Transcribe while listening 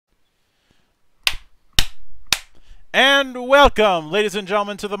And welcome, ladies and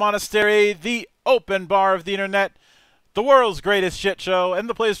gentlemen, to the Monastery, the open bar of the internet, the world's greatest shit show, and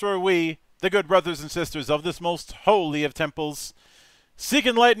the place where we, the good brothers and sisters of this most holy of temples, seek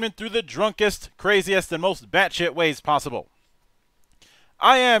enlightenment through the drunkest, craziest, and most batshit ways possible.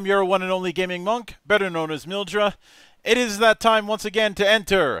 I am your one and only gaming monk, better known as Mildra. It is that time once again to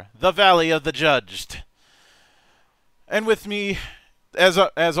enter the Valley of the Judged. And with me, as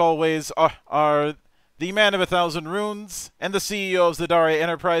always, are the man of 1,000 runes, and the CEO of Zadaria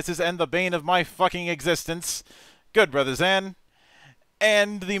Enterprises, and the bane of my fucking existence, good brother Zan,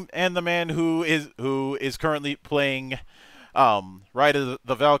 and the man who is currently playing Ride of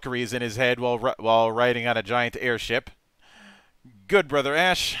the Valkyries in his head while riding on a giant airship, good brother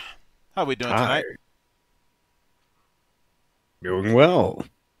Ash. How we doing tonight? Doing well.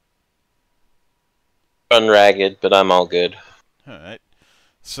 Unragged, but I'm all good. Alright.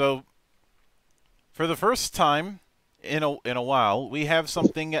 So, for the first time in a while, we have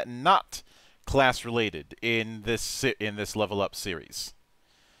something not class-related in this Level Up series.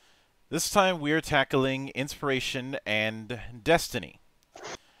 This time we're tackling Inspiration and Destiny.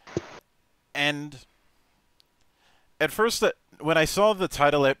 And at first, when I saw the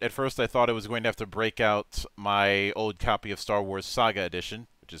title, at first I thought I was going to have to break out my old copy of Star Wars Saga Edition,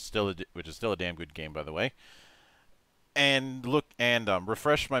 which is still a damn good game, by the way, and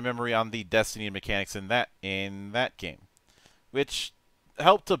refresh my memory on the Destiny mechanics in that game, which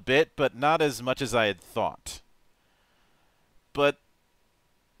helped a bit, but not as much as I had thought. But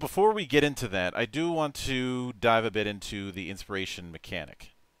before we get into that, I do want to dive a bit into the inspiration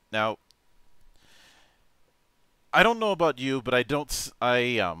mechanic. Now, I don't know about you, but I don't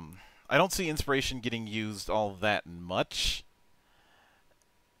see inspiration getting used all that much.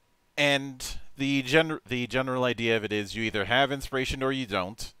 And the general idea of it is you either have inspiration or you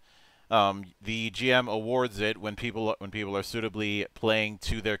don't. The GM awards it when people are suitably playing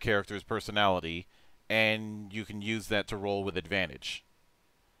to their character's personality, and you can use that to roll with advantage.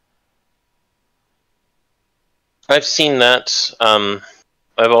 I've seen that.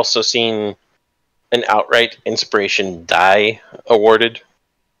 I've also seen an outright inspiration die awarded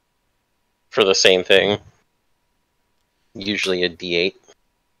for the same thing. Usually a D8.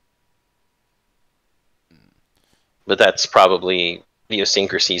 But that's probably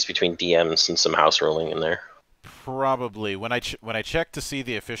idiosyncrasies between DMs and some house ruling in there. Probably. When I checked to see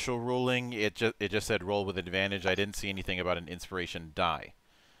the official ruling, it just said roll with advantage. I didn't see anything about an inspiration die.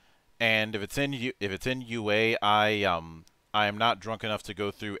 And if it's in UA, I am not drunk enough to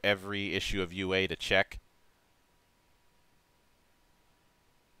go through every issue of UA to check.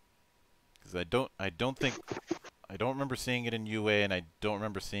 Because I don't remember seeing it in UA, and I don't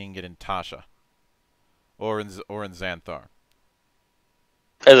remember seeing it in Tasha or in Xanthar.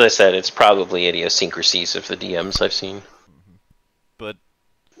 As I said, it's probably idiosyncrasies of the DMs I've seen. But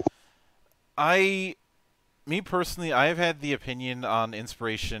me personally, I have had the opinion on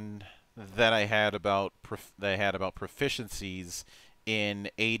inspiration that I had about proficiencies in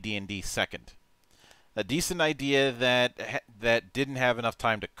AD&D Second. A decent idea that didn't have enough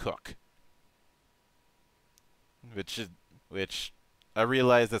time to cook, which I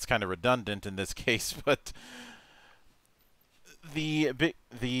realize that's kind of redundant in this case, but the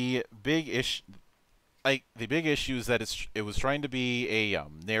big issue is that it was trying to be a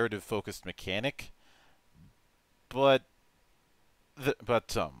narrative focused mechanic, but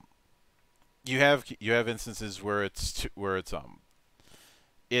you have instances where it's too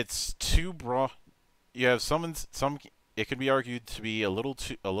broad. You have some it can be argued to be a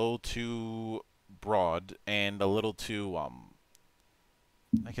little too broad and a little too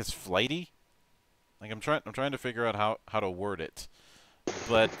I guess flighty. Like I'm trying to figure out how to word it,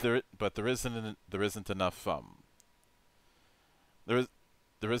 but there isn't enough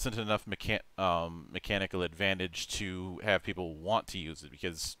mechanical advantage to have people want to use it,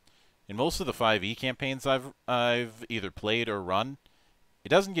 because in most of the 5e campaigns I've either played or run, it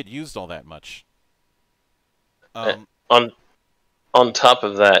doesn't get used all that much. On top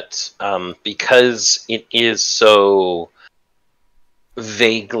of that, because it is so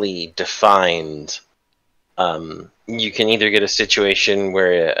vaguely defined, you can either get a situation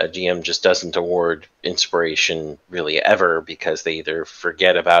where a GM just doesn't award inspiration really ever because they either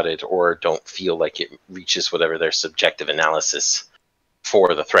forget about it or don't feel like it reaches whatever their subjective analysis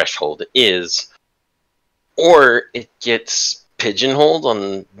for the threshold is, or it gets pigeonholed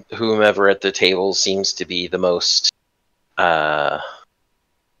on whomever at the table seems to be the most, for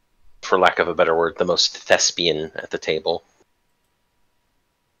lack of a better word, the most thespian at the table.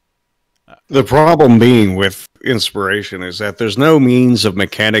 The problem being with inspiration is that there's no means of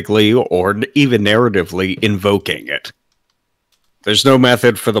mechanically or even narratively invoking it. There's no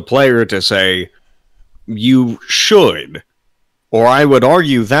method for the player to say, you should, or I would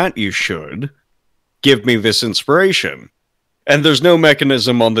argue that you should, give me this inspiration. And there's no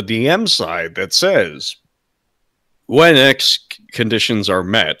mechanism on the DM side that says, when X conditions are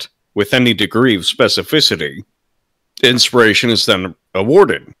met with any degree of specificity, inspiration is then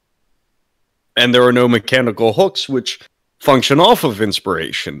awarded. And there are no mechanical hooks which function off of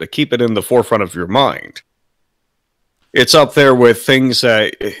inspiration to keep it in the forefront of your mind. It's up there with things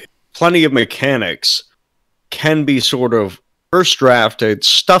that plenty of mechanics can be sort of first drafted,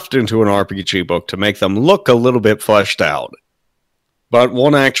 stuffed into an RPG book to make them look a little bit fleshed out, but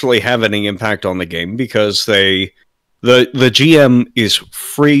won't actually have any impact on the game because the GM is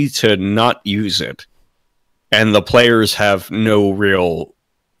free to not use it, and the players have no real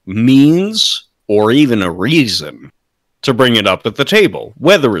means or even a reason to bring it up at the table.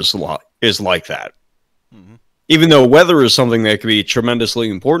 Weather is like that. Mm-hmm. Even though weather is something that can be tremendously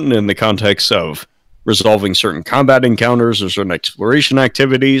important in the context of resolving certain combat encounters or certain exploration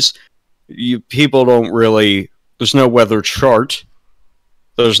activities, people don't really... There's no weather chart.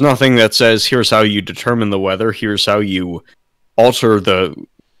 There's nothing that says, here's how you determine the weather, here's how you alter the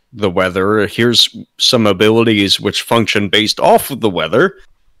weather, here's some abilities which function based off of the weather,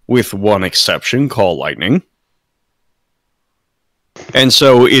 with one exception, call lightning. And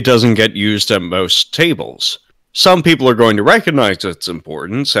so it doesn't get used at most tables. Some people are going to recognize its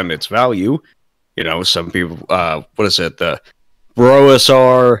importance and its value. You know, some people, the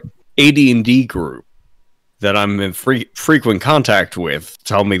BroSR AD&D group that I'm in frequent contact with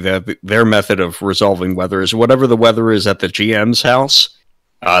tell me that their method of resolving weather is whatever the weather is at the GM's house,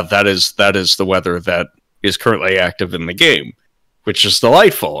 that is the weather that is currently active in the game, which is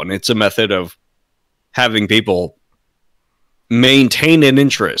delightful. And it's a method of having people maintain an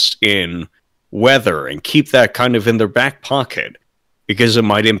interest in weather and keep that kind of in their back pocket, because it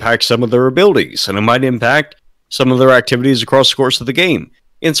might impact some of their abilities, and it might impact some of their activities across the course of the game.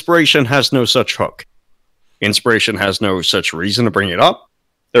 Inspiration has no such hook. Inspiration has no such reason to bring it up.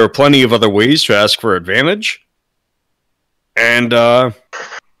 There are plenty of other ways to ask for advantage, and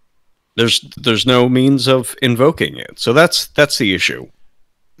there's no means of invoking it. So that's the issue.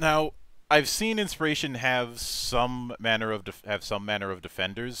 Now, I've seen inspiration have some manner of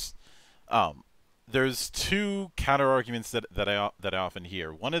defenders. There's two counter arguments that I often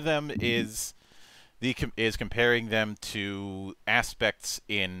hear. One of them is comparing them to aspects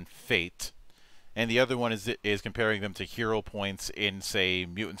in Fate, and the other one is comparing them to hero points in, say,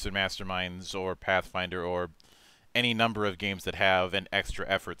 Mutants and Masterminds or Pathfinder or any number of games that have an extra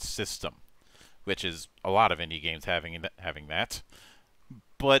effort system, which is a lot of indie games having that.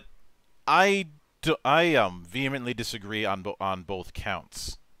 But I vehemently disagree on both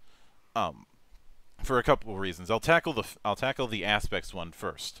counts. For a couple of reasons. I'll tackle the aspects one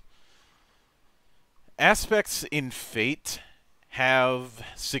first. Aspects in Fate have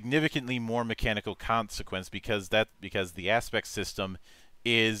significantly more mechanical consequence because the aspect system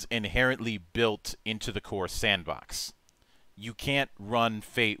is inherently built into the core sandbox. You can't run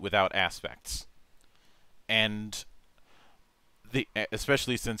Fate without aspects. And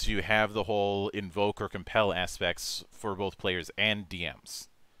especially since you have the whole invoke or compel aspects for both players and DMs.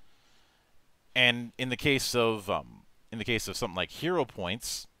 And in the case of something like hero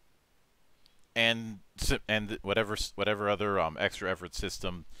points and whatever other extra effort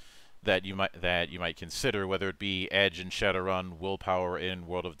system that you might consider, whether it be Edge in Shadowrun, Willpower in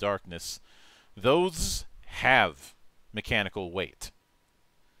World of Darkness, those have mechanical weight.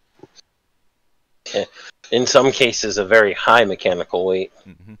 In some cases, a very high mechanical weight.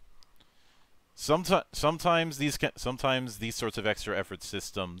 Mm-hmm. Sometimes these sorts of extra effort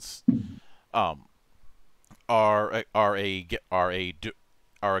systems are a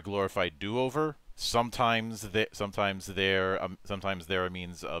glorified do-over. Sometimes they're a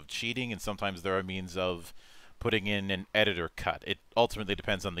means of cheating, and sometimes they're a means of putting in an editor cut. It ultimately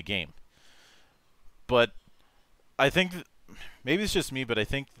depends on the game. But I think maybe it's just me, but I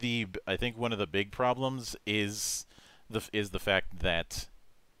think one of the big problems is the fact that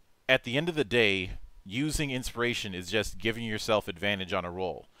at the end of the day, using inspiration is just giving yourself advantage on a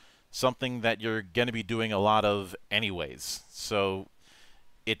roll, something that you're going to be doing a lot of anyways. So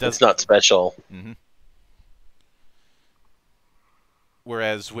it's not special. Mm-hmm.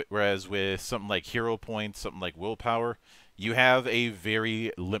 Whereas with something like hero points, something like willpower, you have a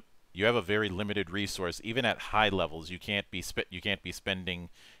very limited resource. Even at high levels, you can't be spending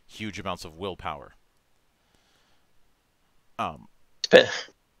huge amounts of willpower.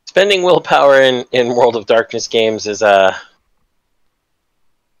 spending willpower in World of Darkness games is I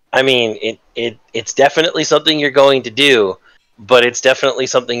mean, it's definitely something you're going to do, but it's definitely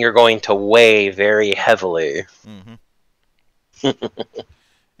something you're going to weigh very heavily.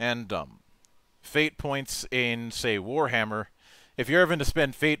 And fate points in, say, Warhammer. If you're having to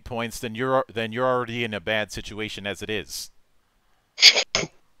spend fate points, then you're already in a bad situation as it is.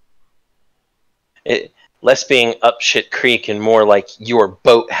 Less being up shit creek and more like your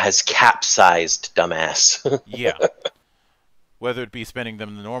boat has capsized, dumbass. Yeah. Whether it be spending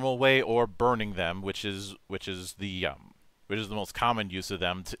them the normal way or burning them, which is the most common use of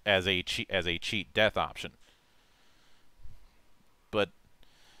them as a cheat death option. But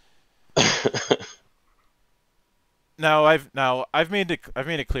I've made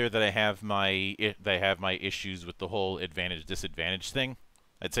it clear that I have my issues with the whole advantage disadvantage thing.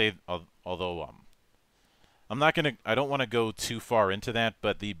 I'd say although I don't want to go too far into that,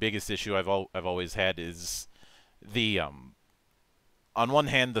 but the biggest issue I've always had is the on one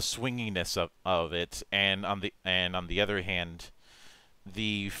hand the swinginess of it, and on the other hand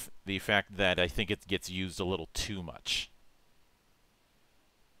the fact that I think it gets used a little too much.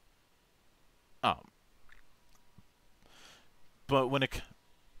 But when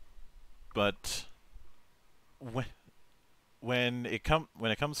it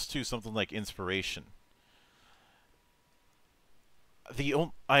comes to something like inspiration,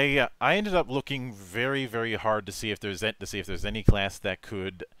 I ended up looking very, very hard to see if there's any class that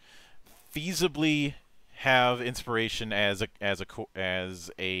could feasibly have inspiration as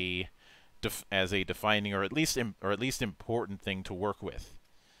a defining or at least important thing to work with.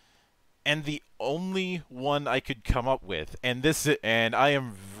 And the only one I could come up with, and I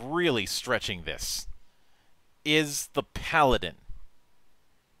am really stretching this, is the Paladin.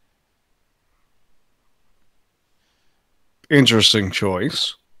 Interesting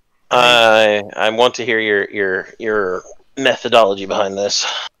choice. I want to hear your methodology behind this.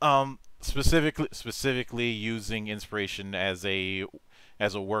 Specifically using inspiration as a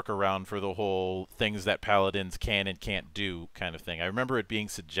workaround for the whole things that paladins can and can't do kind of thing. I remember it being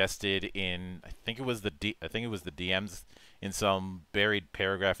suggested in I think it was the DMs in some buried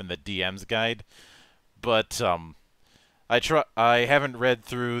paragraph in the DM's guide, but I haven't read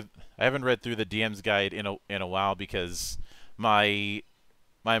through the DM's guide in a while because my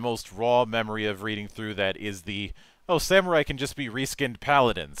most raw memory of reading through that is samurai can just be reskinned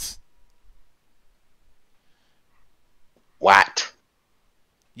paladins. What?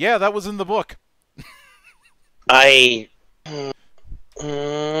 Yeah, that was in the book. No.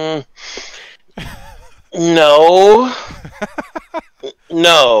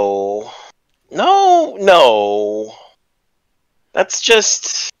 No. That's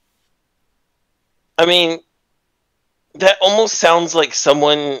just... I mean, that almost sounds like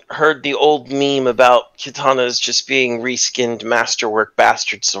someone heard the old meme about katanas just being reskinned masterwork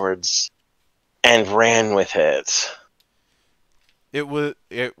bastard swords and ran with it. It was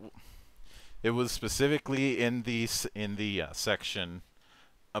specifically in the section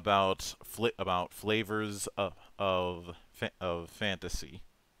about flavors of fantasy.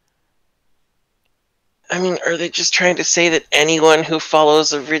 I mean, are they just trying to say that anyone who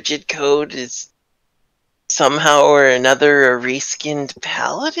follows a rigid code is somehow or another a reskinned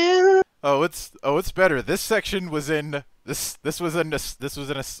paladin? Oh, it's better. This section was in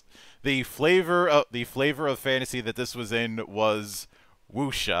the flavor of fantasy that this was in was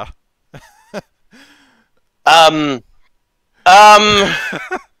wuxia.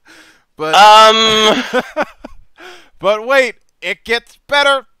 But wait, it gets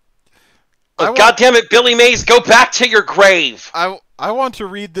better. Oh, God damn it, Billy Mays, go back to your grave. I want to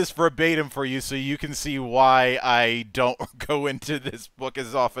read this verbatim for you so you can see why I don't go into this book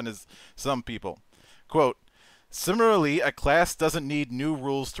as often as some people. Quote, similarly, a class doesn't need new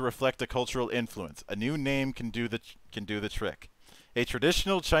rules to reflect a cultural influence. A new name can do the trick. A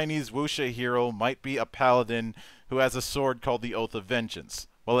traditional Chinese wuxia hero might be a paladin who has a sword called the Oath of Vengeance,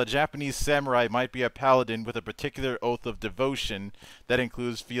 while a Japanese samurai might be a paladin with a particular oath of devotion that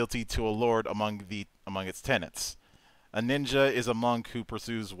includes fealty to a lord among its tenets. A ninja is a monk who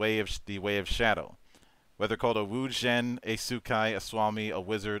pursues the way of shadow. Whether called a Wu-Zhen, a Sukai, a Swami, a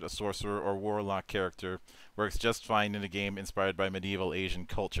wizard, a sorcerer, or warlock character, works just fine in a game inspired by medieval Asian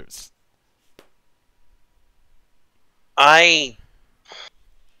cultures.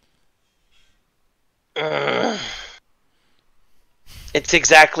 It's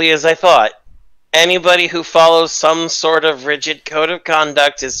exactly as I thought. Anybody who follows some sort of rigid code of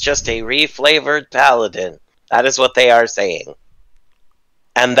conduct is just a reflavored paladin. That is what they are saying.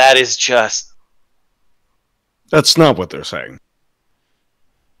 And that is just... That's not what they're saying.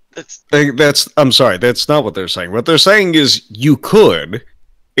 I'm sorry, that's not what they're saying. What they're saying is you could,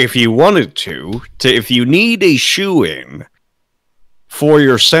 if you wanted to if you need a shoe-in for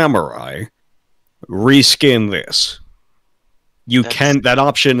your samurai, reskin this. That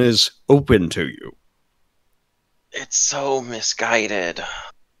option is open to you. It's so misguided.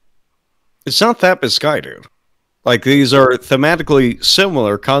 It's not that misguided. Like, these are thematically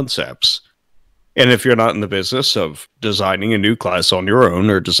similar concepts. And if you're not in the business of designing a new class on your own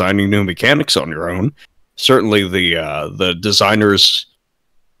or designing new mechanics on your own, certainly the designers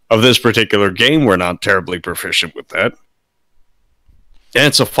of this particular game were not terribly proficient with that. And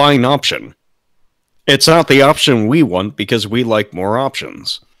it's a fine option. It's not the option we want because we like more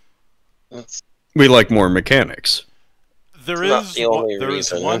options. We like more mechanics. There is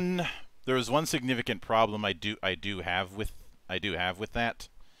one significant problem I do have with that.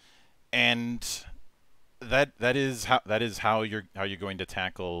 And that is how you're going to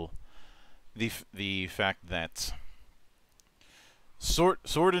tackle the fact that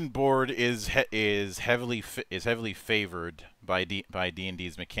sword and board is heavily favored by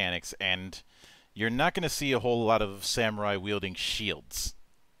D&D's mechanics, and you're not going to see a whole lot of samurai wielding shields.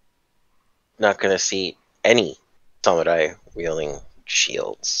 Not going to see any samurai wielding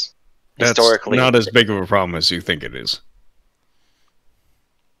shields. That's historically not as big of a problem as you think it is.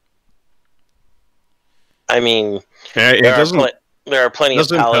 I mean, There are plenty of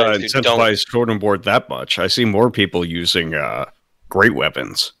paladins who don't incentivize sword and board that much. I see more people using great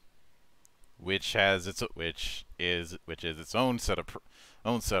weapons, which is its own set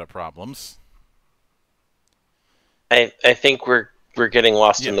of problems. I think we're getting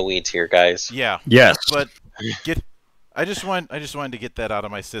lost in the weeds here, guys. Yeah. Yes. But I just wanted to get that out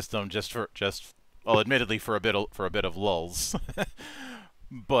of my system admittedly for a bit of lulls.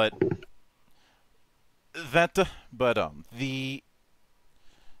 but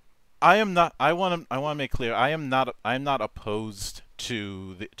I want to make clear I am not opposed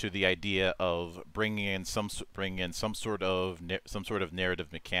to the idea of bringing in some sort of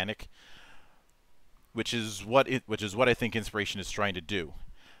narrative mechanic, which is what I think Inspiration is trying to do.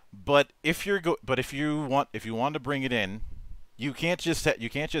 But if you want to bring it in, you can't just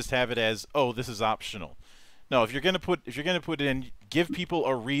have it as, oh, this is optional. No, if you're gonna put it in, give people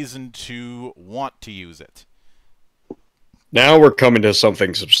a reason to want to use it. Now we're coming to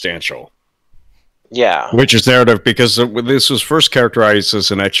something substantial. Yeah. Which is narrative, because this was first characterized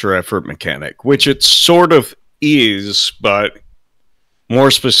as an extra effort mechanic, which it sort of is, but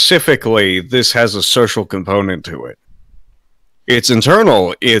more specifically, this has a social component to it. It's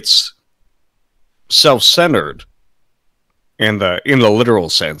internal, it's self-centered in the literal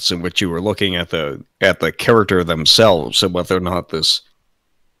sense in which you were looking at the character themselves and whether or not this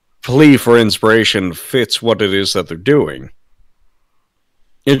plea for inspiration fits what it is that they're doing.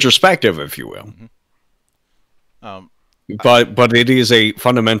 Introspective, if you will. Mm-hmm. But it is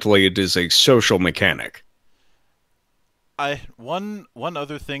fundamentally a social mechanic. One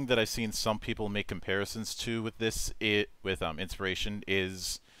other thing that I've seen some people make comparisons to with this Inspiration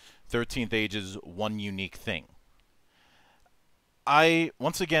is 13th Age's one unique thing.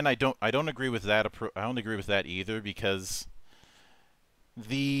 Once again I don't agree with that. I don't agree with that either, because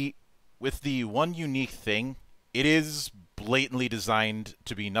with the one unique thing, it is blatantly designed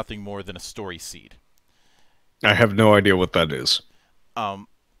to be nothing more than a story seed. I have no idea what that is.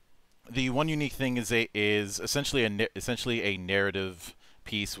 The one unique thing is essentially a narrative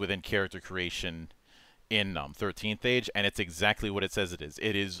piece within character creation in 13th Age, and it's exactly what it says it is.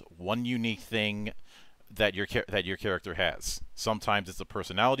 It is one unique thing that your character has. Sometimes it's a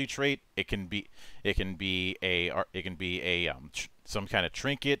personality trait. It can be some kind of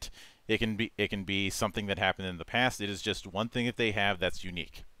trinket. It can be something that happened in the past. It is just one thing that they have that's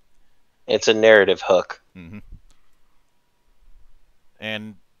unique. It's a narrative hook. Mm-hmm.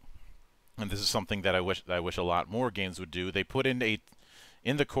 And this is something that I wish a lot more games would do. They put in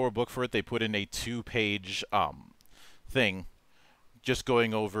the core book for it. They put in a 2-page thing, just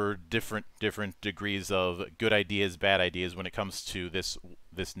going over different degrees of good ideas, bad ideas when it comes to this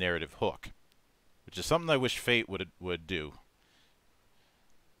narrative hook, which is something I wish Fate would do.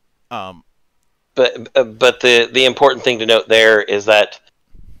 But the important thing to note there is that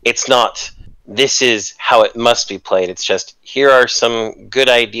it's not, this is how it must be played. It's just, here are some good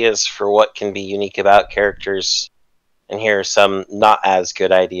ideas for what can be unique about characters, and here are some not as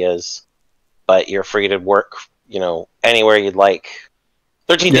good ideas, but you're free to work, anywhere you'd like.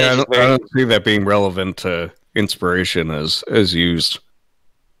 13 Yeah, days. I don't see that being relevant to Inspiration as used.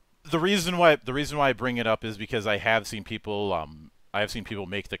 The reason why I bring it up is because I have seen people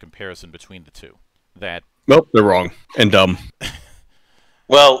make the comparison between the two. That Nope, they're wrong and dumb.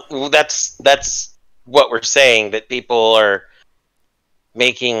 Well, that's what we're saying, that people are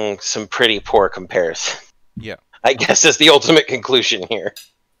making some pretty poor comparison. Yeah. I guess is the ultimate conclusion here.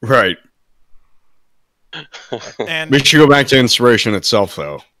 Right. And We should go back to inspiration itself,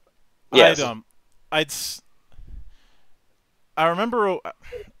 though. Yes. I remember.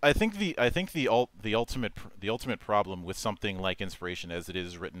 I think the ultimate problem with something like inspiration as it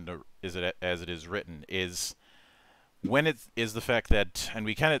is written is when it is the fact that, and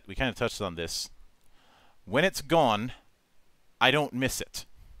we kind of touched on this. When it's gone, I don't miss it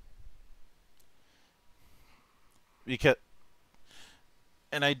because.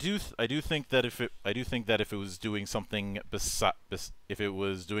 And I do think that if it was doing something besides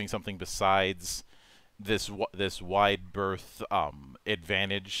this wide berth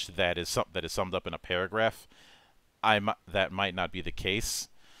advantage that is summed up in a paragraph, that might not be the case.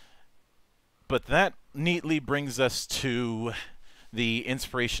 But that neatly brings us to the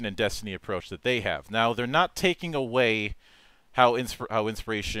inspiration and destiny approach that they have. Now they're not taking away how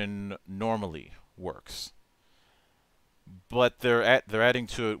inspiration normally works, but they're adding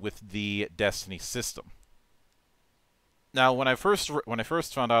to it with the destiny system. Now, when I first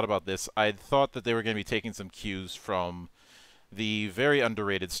found out about this, I thought that they were going to be taking some cues from the very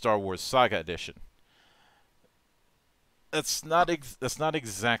underrated Star Wars Saga Edition. That's not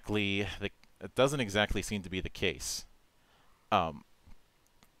exactly it doesn't exactly seem to be the case. Well,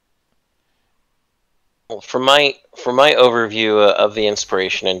 for my overview of the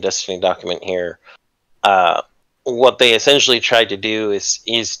inspiration and destiny document here, what they essentially tried to do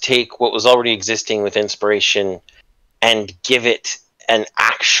is take what was already existing with inspiration and give it an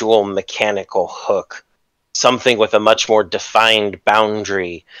actual mechanical hook, something with a much more defined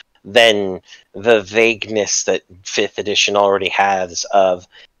boundary than the vagueness that 5th edition already has of,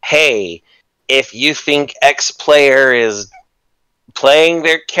 hey, if you think X player is playing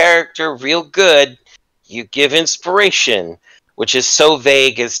their character real good, you give inspiration, which is so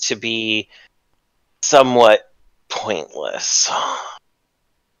vague as to be somewhat pointless.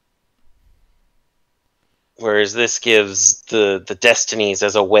 Whereas this gives the destinies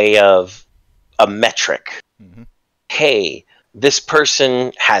as a way of a metric. Mm-hmm. Hey, this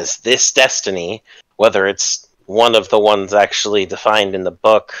person has this destiny, whether it's one of the ones actually defined in the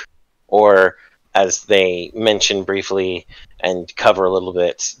book, or as they mention briefly and cover a little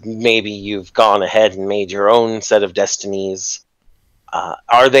bit, maybe you've gone ahead and made your own set of destinies.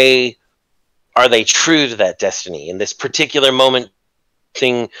 Are they true to that destiny in this particular moment?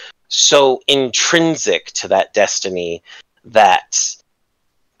 Thing so intrinsic to that destiny that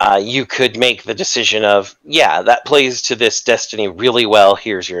you could make the decision of, yeah, that plays to this destiny really well.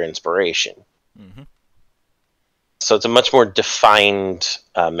 Here's your inspiration. Mm-hmm. So it's a much more defined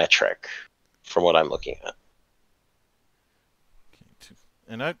metric from what I'm looking at. Okay,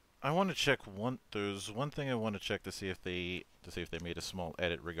 and I want to check one. There's one thing I want to check to see if they made a small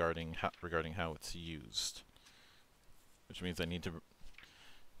edit regarding how it's used, which means that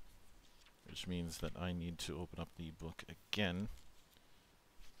I need to open up the book again.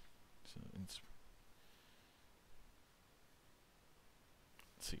 So let's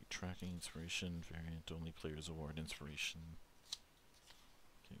see, tracking inspiration, variant only players award inspiration.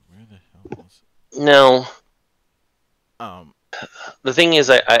 Okay, where the hell was it? No. The thing is,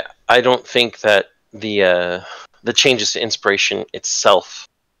 I don't think that the changes to inspiration itself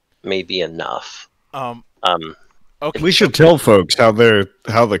may be enough. Okay. We should tell folks how the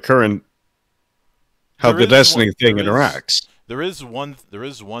destiny thing interacts. There is one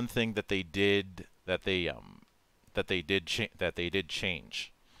thing that they did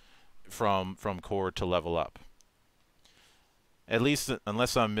change from core to level up. At least,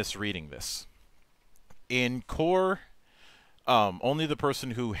 unless I'm misreading this. In core, only the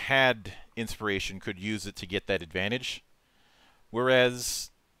person who had inspiration could use it to get that advantage, whereas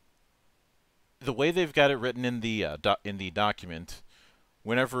the way they've got it written in the document,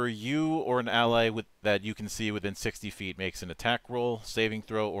 whenever you or an ally that you can see within 60 feet makes an attack roll, saving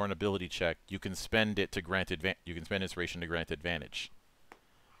throw, or an ability check, you can spend it to grant you can spend inspiration to grant advantage.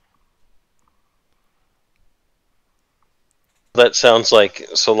 That sounds like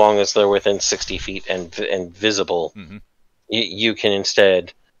so long as they're within 60 feet and visible, Mm-hmm. you can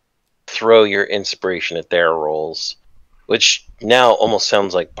instead throw your inspiration at their rolls, which now almost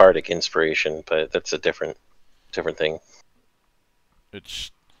sounds like bardic inspiration, but that's a different thing.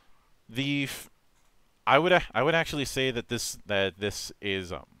 Which I would actually say that this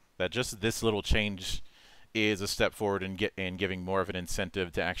is that just this little change is a step forward in giving more of an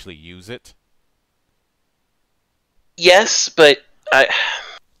incentive to actually use it. Yes, but I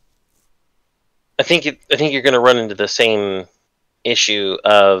think you're going to run into the same issue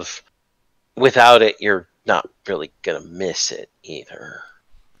of without it, you're not really gonna miss it either.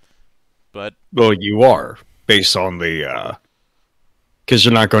 But Well, you are, based on the, because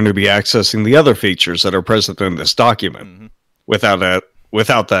you're not going to be accessing the other features that are present in this document without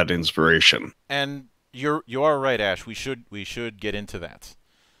that inspiration. and you are right, Ash. We should get into that.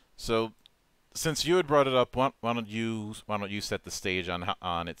 So, since you had brought it up, why don't you set the stage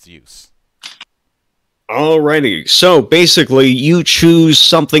on its use? Alrighty, so basically you choose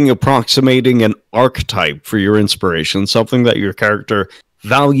something approximating an archetype for your inspiration, something that your character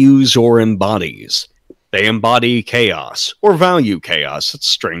values or embodies. They embody chaos, or value chaos, it's a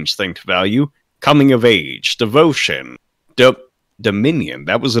strange thing to value. Coming of age, devotion, dominion,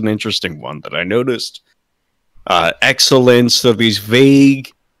 that was an interesting one that I noticed. Excellence, so these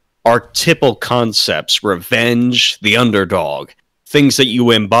vague, archetypal concepts, revenge, the underdog. Things that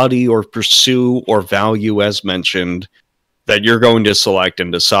you embody or pursue or value, as mentioned, that you're going to select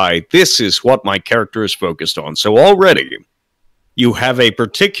and decide, this is what my character is focused on. So already, you have a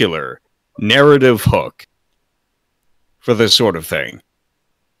particular narrative hook for this sort of thing.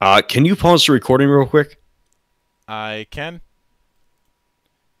 Can you pause the recording real quick? I can.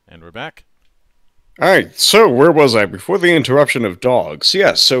 And we're back. Alright, so where was I before the interruption of dogs?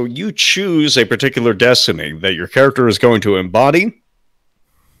 Yes, so you choose a particular destiny that your character is going to embody.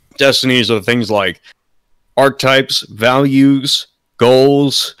 Destinies are things like archetypes, values,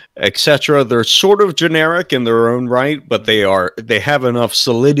 goals, etc. They're sort of generic in their own right, but they have enough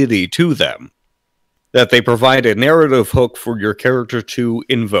solidity to them that they provide a narrative hook for your character to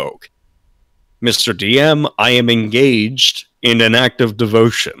invoke. Mr. DM, I am engaged in an act of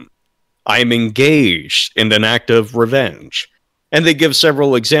devotion. I am engaged in an act of revenge. And they give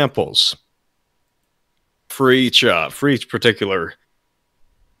several examples for each particular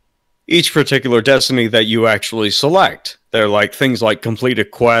destiny that you actually select. They're like things like complete a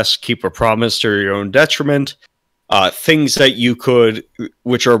quest, keep a promise to your own detriment, things that you could,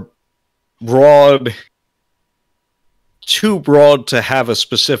 which are broad, too broad to have a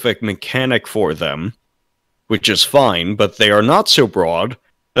specific mechanic for them, which is fine, but they are not so broad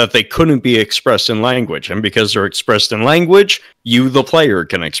that they couldn't be expressed in language. And because they're expressed in language, you, the player,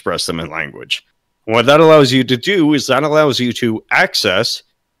 can express them in language. What that allows you to do is that allows you to access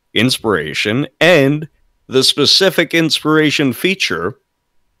inspiration and the specific inspiration feature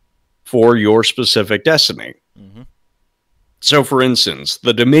for your specific destiny. So, for instance,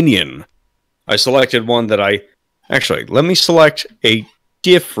 the Dominion. I selected one that actually, let me select a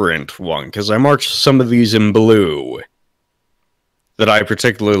different one, because I marked some of these in blue that I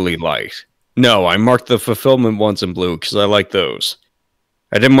particularly liked. No, I marked the fulfillment ones in blue, because I like those.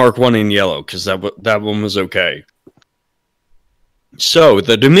 I didn't mark one in yellow, because that one was okay. So,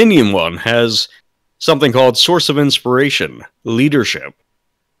 the Dominion one has something called Source of Inspiration, Leadership.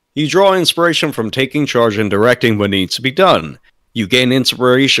 You draw inspiration from taking charge and directing what needs to be done. You gain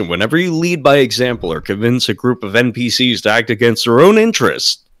inspiration whenever you lead by example or convince a group of NPCs to act against their own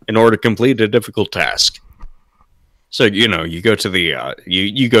interests in order to complete a difficult task. So, you go to the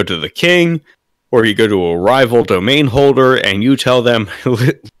you go to the king, or you go to a rival domain holder, and you tell them,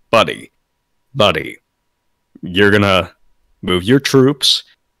 buddy, you're gonna move your troops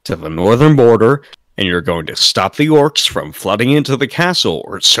to the northern border, and you're going to stop the orcs from flooding into the castle,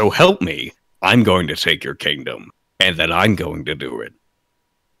 or so help me, I'm going to take your kingdom, and then I'm going to do it.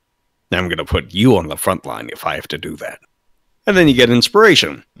 I'm going to put you on the front line if I have to do that. And then you get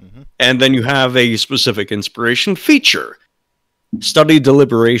inspiration. And then you have a specific inspiration feature. Study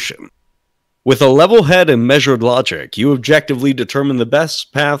deliberation. With a level head and measured logic, you objectively determine the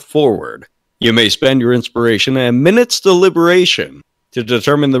best path forward. You may spend your inspiration and a minute's deliberation to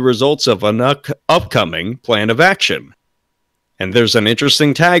determine the results of an upcoming plan of action. And there's an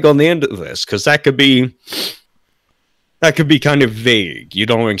interesting tag on the end of this, because that could be kind of vague. You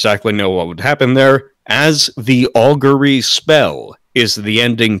don't exactly know what would happen there, as the augury spell is the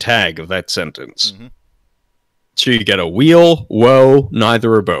ending tag of that sentence. So you get a wheel, woe,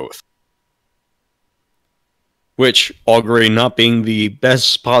 neither or both. Which, augury not being the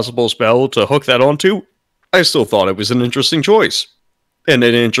best possible spell to hook that onto, I still thought it was an interesting choice. And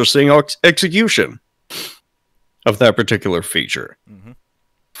an interesting execution of that particular feature.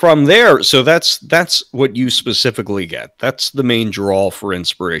 From there, so that's what you specifically get. That's the main draw for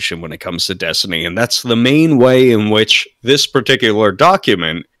inspiration when it comes to Destiny, and that's the main way in which this particular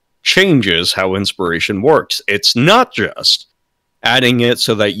document changes how inspiration works. It's not just adding it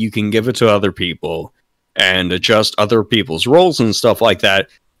so that you can give it to other people and adjust other people's roles and stuff like that.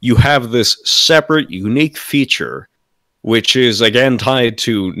 You have this separate, unique feature, which is, again, tied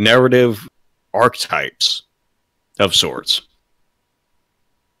to narrative archetypes of sorts.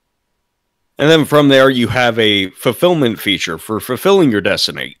 And then from there, you have a fulfillment feature for fulfilling your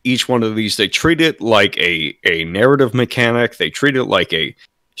destiny. Each one of these, they treat it like a narrative mechanic. They treat it like a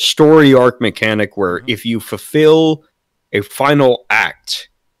story arc mechanic where if you fulfill a final act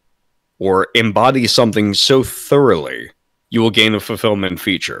or embody something so thoroughly, you will gain a fulfillment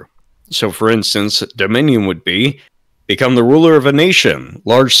feature. So, for instance, Dominion would be become the ruler of a nation,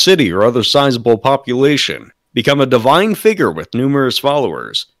 large city, or other sizable population. Become a divine figure with numerous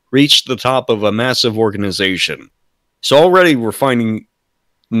followers. Reach the top of a massive organization. So already we're finding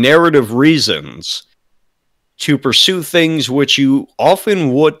narrative reasons to pursue things which you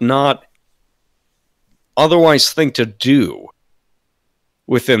often would not otherwise think to do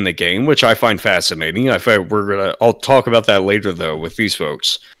within the game, which I find fascinating. I'll talk about that later though with these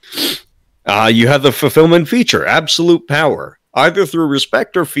folks. You have the fulfillment feature, absolute power. Either through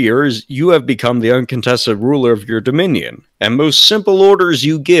respect or fear, you have become the uncontested ruler of your dominion, and most simple orders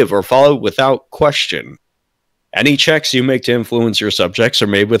you give are followed without question. Any checks you make to influence your subjects are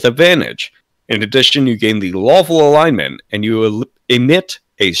made with advantage. In addition, you gain the lawful alignment, and you emit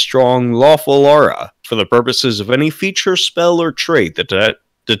a strong lawful aura for the purposes of any feature, spell, or trait that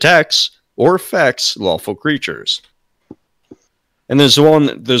detects or affects lawful creatures. And there's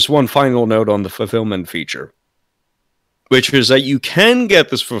one final note on the fulfillment feature, which is that you can get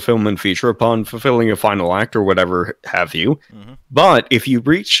this fulfillment feature upon fulfilling a final act or whatever have you, but if you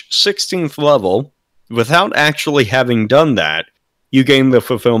reach 16th level, without actually having done that, you gain the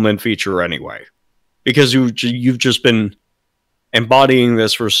fulfillment feature anyway. Because you've just been embodying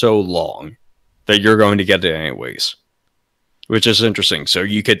this for so long that you're going to get it anyways. Which is interesting. So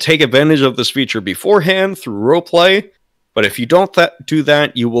you could take advantage of this feature beforehand through roleplay, but if you don't do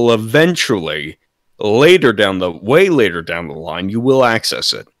that, you will eventually, way later down the line, you will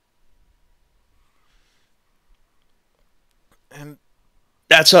access it. And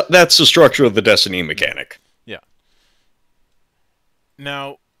that's the structure of the Destiny mechanic. Yeah.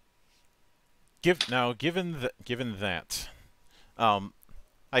 Now, given that,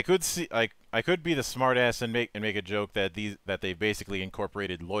 I could be the smartass and make a joke that they basically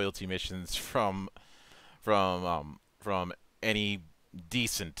incorporated loyalty missions from any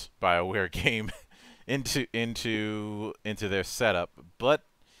decent BioWare game into their setup, but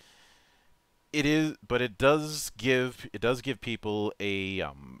it does give people a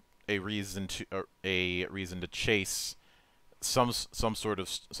reason to chase some sort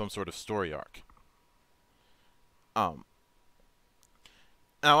of story arc.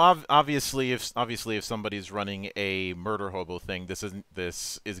 Now, obviously, if somebody's running a murder hobo thing, this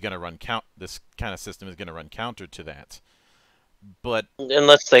is going to run this kind of system is going to run counter to that. But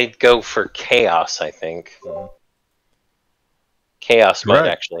unless they go for chaos, I think chaos might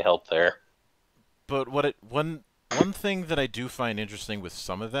actually help there. But one thing that I do find interesting with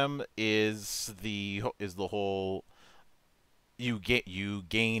some of them is the whole you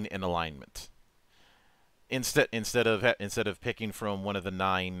gain an alignment. Instead of picking from one of the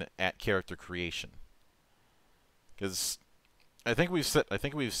 9 at character creation, because I think we've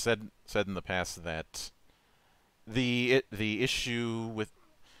said in the past that the issue with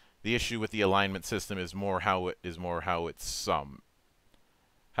the alignment system is more how it's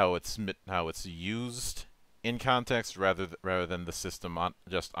used in context rather than the system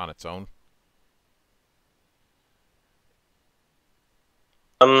just on its own.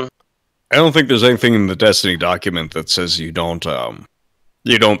 I don't think there's anything in the Destiny document that says you don't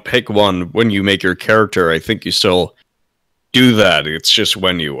pick one when you make your character. I think you still do that. It's just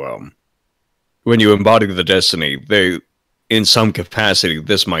when you embody the Destiny, in some capacity,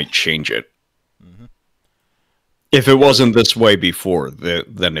 this might change it. If it wasn't this way before,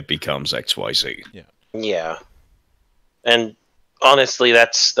 then it becomes XYZ. Yeah. And honestly,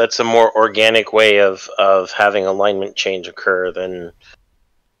 that's a more organic way of having alignment change occur than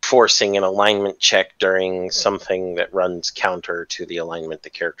forcing an alignment check during something that runs counter to the alignment the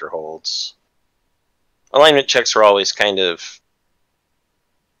character holds. Alignment checks are always kind of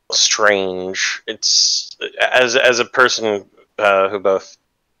strange. It's as a person who both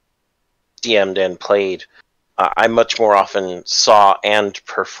DM'd and played, I much more often saw and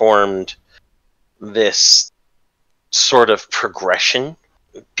performed this sort of progression.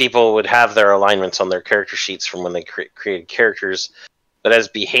 People would have their alignments on their character sheets from when they created characters, but as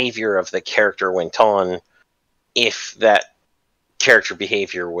behavior of the character went on, if that character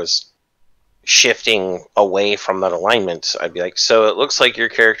behavior was shifting away from that alignment, I'd be like, so it looks like your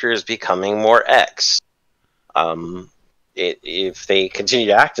character is becoming more X. If they continue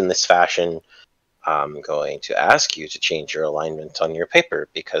to act in this fashion, I'm going to ask you to change your alignment on your paper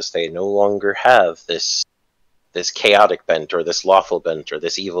because they no longer have this this chaotic bent, or this lawful bent, or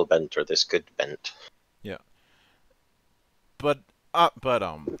this evil bent, or this good bent. Yeah. But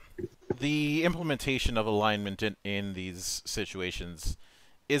the implementation of alignment in these situations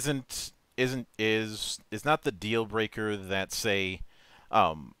is not the deal breaker that, say,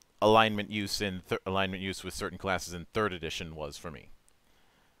 alignment use with certain classes in 3rd edition was for me.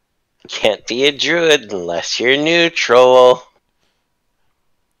 Can't be a druid unless you're neutral.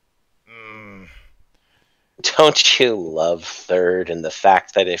 Don't you love 3rd and the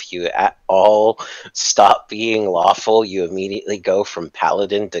fact that if you at all stop being lawful, you immediately go from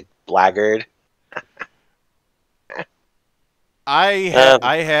paladin to blackguard?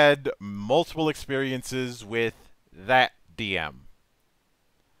 I had multiple experiences with that DM.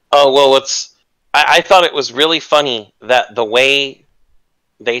 Oh, well, I thought it was really funny that the way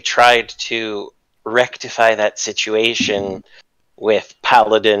they tried to rectify that situation with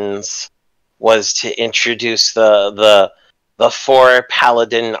paladins was to introduce the 4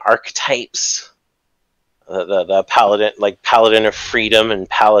 paladin archetypes. The paladin, like paladin of freedom and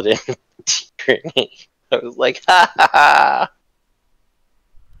paladin of tyranny. I was like, ha ha ha.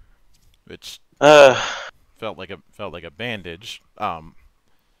 Which felt like a bandage. Yeah,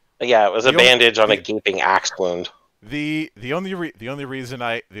 it was a bandage on a gaping axe wound. The only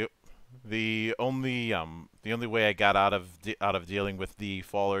way I got out of dealing with the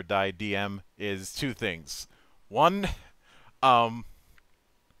fall or die DM is 2 things. One, I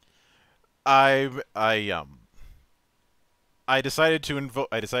decided to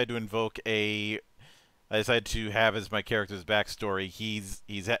have as my character's backstory. He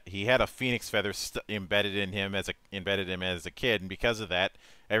had a phoenix feather embedded in him as a kid, and because of that,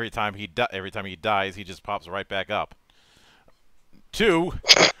 every time he dies, he just pops right back up. 2,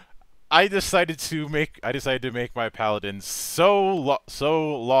 I decided to make my paladin so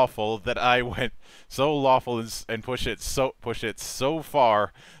lawful that I went so lawful and push it so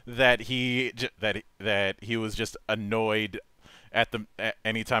far that he was just annoyed at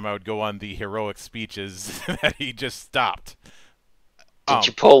any time I would go on the heroic speeches that he just stopped. Did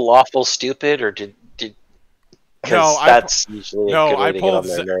you pull lawful stupid, or did? Because that's usually a good way to get on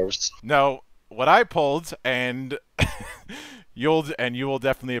their nerves. No, what I pulled, and you will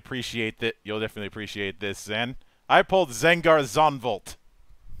definitely appreciate that. You'll definitely appreciate this, Zen. I pulled Zengar Zonvolt.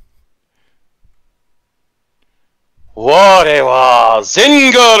 我はゼ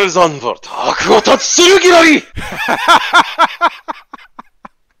ンガールザンボルト、悪を断ちする気なり。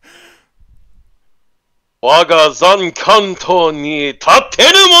我が残関東に立てる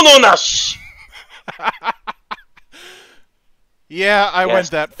ものなし。Yeah, I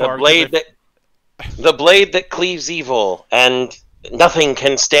went that far. The blade that cleaves evil, and nothing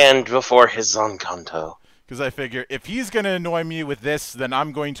can stand before his Zankanto. Because I figure, if he's going to annoy me with this, then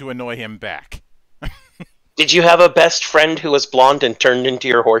I'm going to annoy him back. Did you have a best friend who was blonde and turned into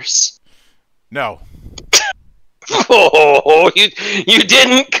your horse? No. Oh, you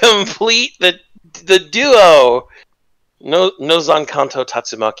didn't complete the duo. No Zankanto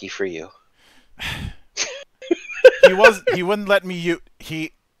Tatsumaki for you. He wouldn't let me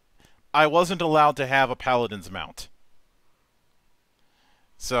I wasn't allowed to have a paladin's mount.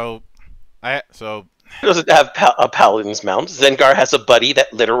 He doesn't have a paladin's mount. Zengar has a buddy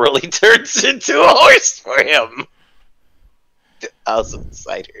that literally turns into a horse for him. 1,000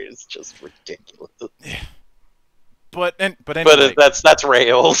 cider is just ridiculous. But anyway, but that's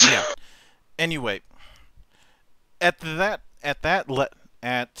rails. Yeah. Anyway,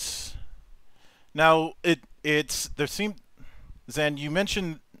 Zen, you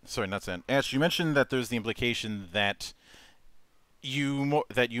mentioned, sorry, not Zen, Ash, you mentioned that there's the implication that you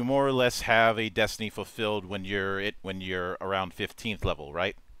more or less have a destiny fulfilled when you're around 15th level,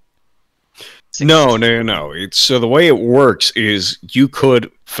 right? No. So the way it works is you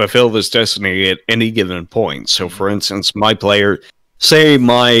could fulfill this destiny at any given point. So, for instance, my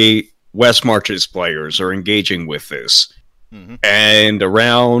West Marches players are engaging with this, and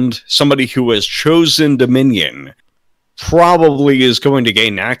around somebody who has chosen Dominion probably is going to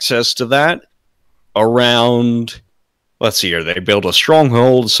gain access to that around. Let's see here. They build a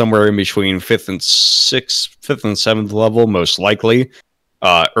stronghold somewhere in between 5th and 7th level, most likely.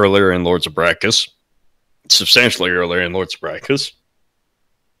 Earlier in Lords of Brachus. Substantially earlier in Lords of Brachus.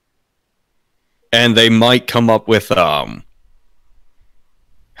 And they might come up with, how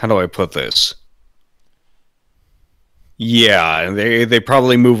do I put this? Yeah, they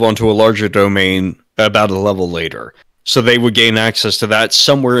probably move on to a larger domain about a level later. So they would gain access to that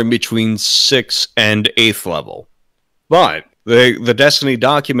somewhere in between 6th and 8th level. But the Destiny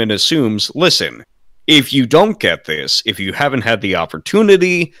document assumes, listen, if you don't get this, if you haven't had the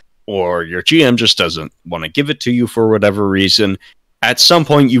opportunity, or your GM just doesn't want to give it to you for whatever reason, at some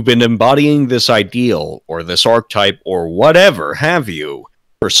point you've been embodying this ideal or this archetype or whatever have you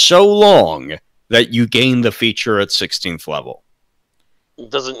for so long that you gain the feature at 16th level.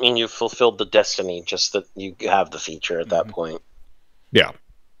 Doesn't mean you've fulfilled the destiny, just that you have the feature at that point. Yeah.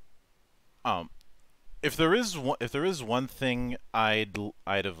 If there is one thing I'd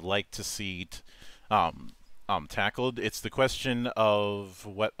have liked to see tackled, it's the question of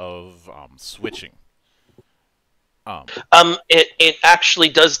switching. It actually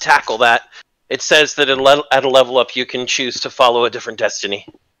does tackle that. It says that at a level up, you can choose to follow a different destiny.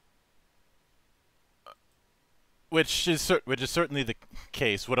 Which is certainly the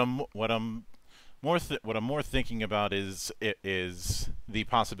case. What I'm more thinking about is the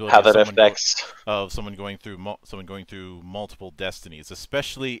possibility How that affects of someone going through multiple destinies,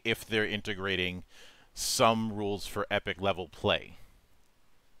 especially if they're integrating some rules for epic level play.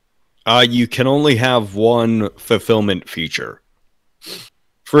 You can only have one fulfillment feature.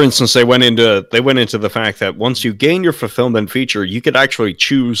 For instance, they went into the fact that once you gain your fulfillment feature, you could actually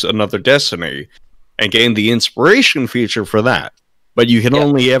choose another destiny and gain the inspiration feature for that. But you can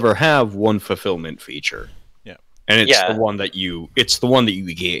only ever have one fulfillment feature. Yeah. And it's the one that you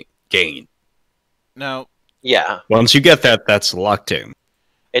gain. Now, once you get that, that's locked in.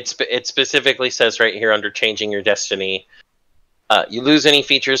 It specifically says right here under changing your destiny, you lose any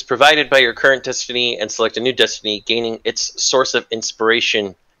features provided by your current destiny and select a new destiny, gaining its source of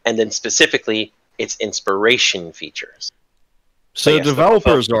inspiration, and then specifically its inspiration features. So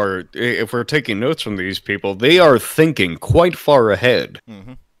developers are, if we're taking notes from these people, they are thinking quite far ahead.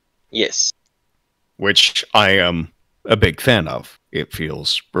 Mm-hmm. Yes. Which I am a big fan of. It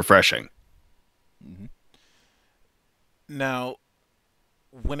feels refreshing. Mm-hmm. Now,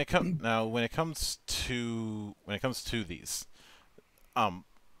 when it comes to these, I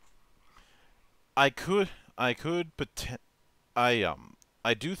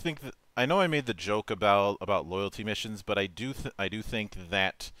do think that I know I made the joke about loyalty missions, but I do think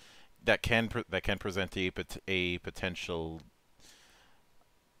that can present a potential,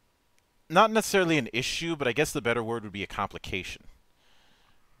 not necessarily an issue, but I guess the better word would be a complication.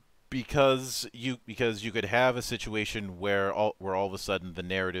 Because you could have a situation where all of a sudden the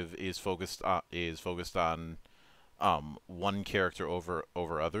narrative is focused on one character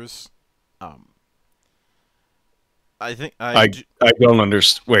over others. I think I don't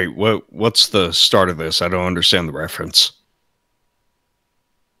understand. Wait, what's the start of this? I don't understand the reference.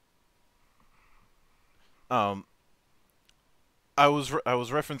 I was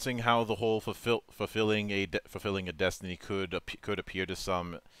referencing how the whole fulfilling a destiny could appear to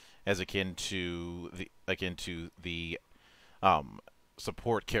some as akin to the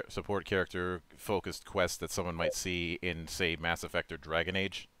support character focused quest that someone might see in, say, Mass Effect or Dragon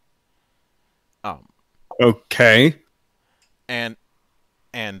Age. Okay. And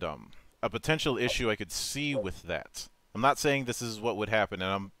a potential issue I could see with that. I'm not saying this is what would happen,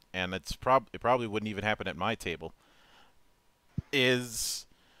 and it probably wouldn't even happen at my table. Is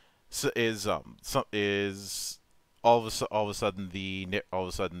all of a sudden the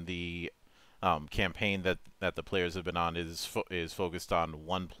campaign that the players have been on is focused on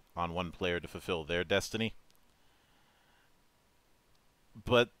one player to fulfill their destiny.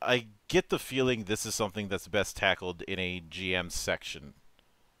 But I get the feeling this is something that's best tackled in a GM section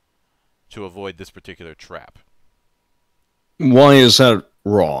to avoid this particular trap. Why is that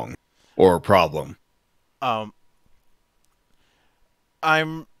wrong or a problem? I'm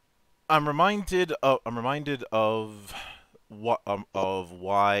reminded of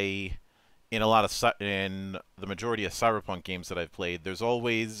why in the majority of Cyberpunk games that I've played, there's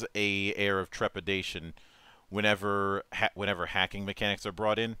always a air of trepidation whenever hacking mechanics are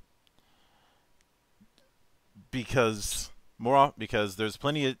brought in, because there's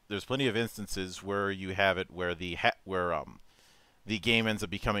plenty of instances where you have it where the game ends up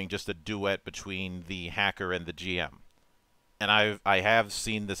becoming just a duet between the hacker and the GM. And I have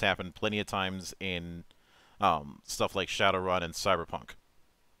seen this happen plenty of times in stuff like Shadowrun and Cyberpunk.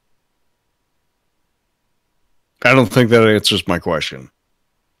 I don't think that answers my question.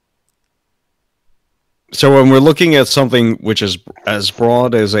 So when we're looking at something which is as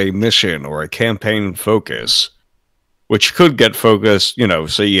broad as a mission or a campaign focus, which could get focused,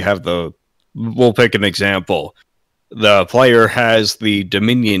 say you have we'll pick an example. The player has the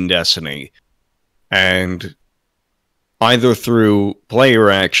Dominion Destiny, and either through player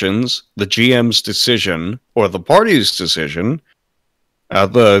actions, the GM's decision, or the party's decision,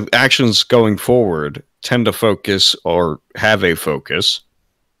 the actions going forward tend to focus or have a focus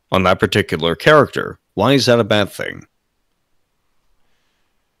on that particular character. Why is that a bad thing?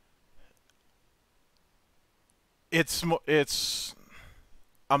 it's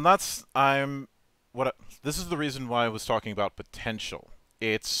I'm not s- I'm what I, this is the reason why I was talking about potential.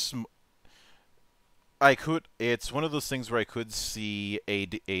 It's it's one of those things where I could see a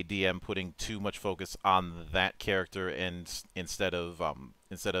DM putting too much focus on that character and instead of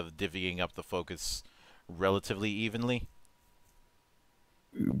divvying up the focus relatively evenly.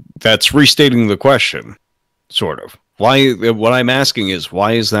 That's restating the question, sort of. Why? What I'm asking is,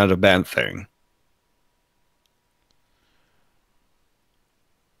 why is that a bad thing?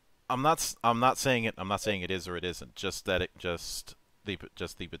 I'm not saying it. I'm not saying it is or it isn't. Just that it just the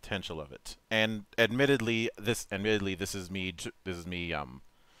potential of it. And admittedly this is me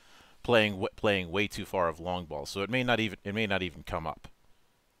playing way too far of long ball. So it may not even come up.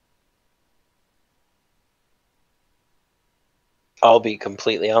 I'll be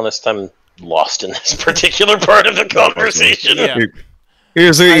completely honest. I'm lost in this particular part of the conversation. Yeah.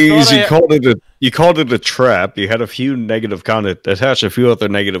 Here's the I thought easy. I- You called it a trap. You had a few negative attached a few other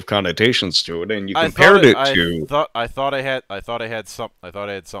negative connotations to it, and you compared it to. I thought I had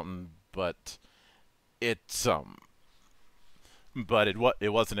something, but it's but it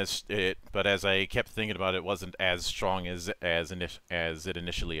wasn't as it but as I kept thinking about it, it wasn't as strong as it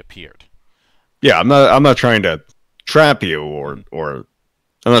initially appeared. Yeah, I'm not trying to trap you or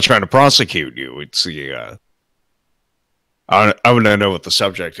I'm not trying to prosecute you. It's the I want to know what the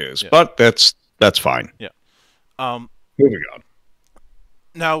subject is, Yeah. but that's fine. Yeah. Moving on.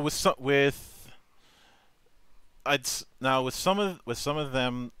 Now with some of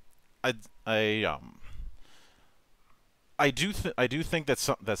them, I I I do think that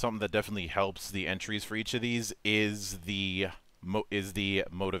something that definitely helps the entries for each of these is the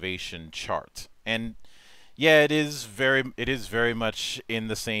motivation chart. And yeah, it is very much in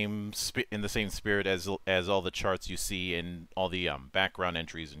the same spirit as all the charts you see in all the background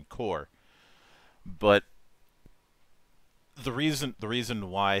entries in core. But the reason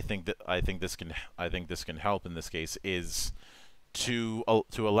why I think this can help in this case is to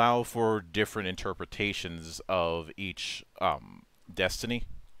allow for different interpretations of each destiny,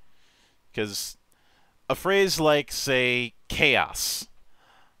 because a phrase like, say, chaos,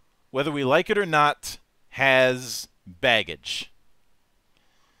 whether we like it or not, has baggage.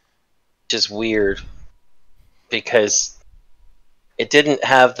 Which is weird because it didn't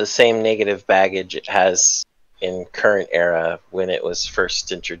have the same negative baggage it has in current era when it was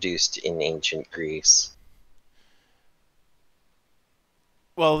first introduced in ancient Greece.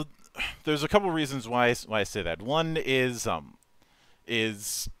 Well, there's a couple reasons why I say that. One is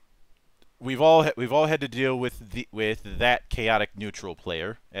we've all had to deal with that chaotic neutral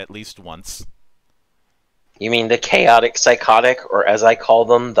player at least once. You mean the chaotic psychotic, or as I call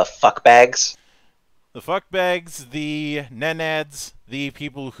them, the fuckbags? The fuckbags, the nenads, the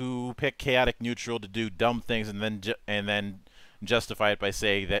people who pick chaotic neutral to do dumb things and then justify it by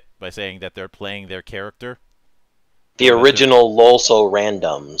saying that they're playing their character. The original LOLSO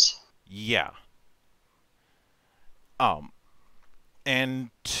randoms. Yeah. And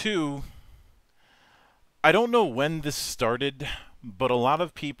two, I don't know when this started, but a lot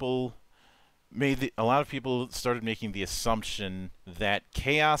of people started making the assumption that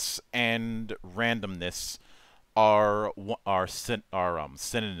chaos and randomness are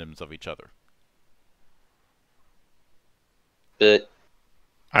synonyms of each other. But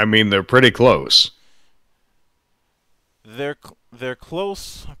I mean, they're pretty close. They're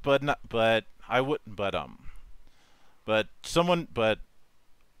close, but not. But I wouldn't. But someone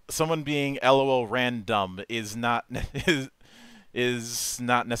being LOL random is not is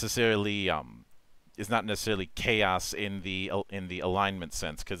not necessarily chaos in the alignment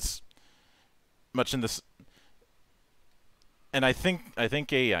sense, because much in this. And I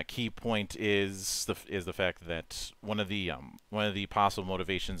think a key point is the fact that one of the possible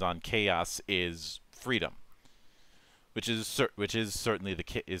motivations on chaos is freedom, which is certainly the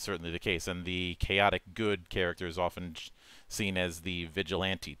case, and the chaotic good character is often seen as the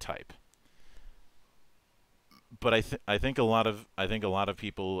vigilante type. But I think a lot of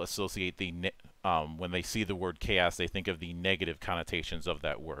people associate when they see the word chaos, they think of the negative connotations of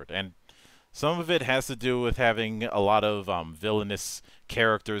that word, and some of it has to do with having a lot of villainous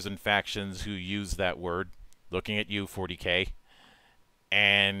characters and factions who use that word. Looking at you, 40K,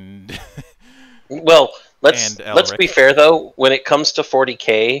 and well, let's Elric. be fair though. When it comes to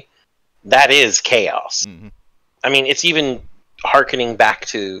 40K, that is chaos. Mm-hmm. I mean, it's even harkening back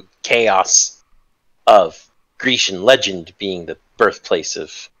to chaos of Grecian legend being the birthplace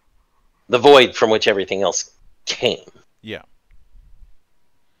of the void from which everything else came. Yeah.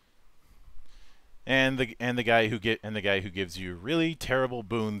 And the guy who gives you really terrible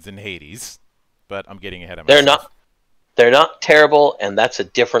boons in Hades, but I'm getting ahead of myself. They're not terrible, and that's a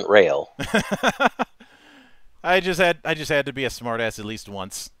different rail. I just had to be a smartass at least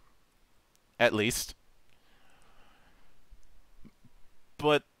once. At least.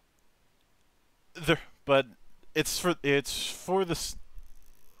 But it's for the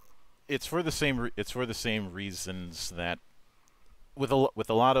same reasons that with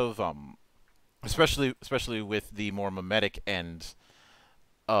a lot of especially with the more mimetic end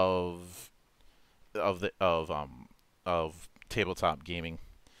of tabletop gaming.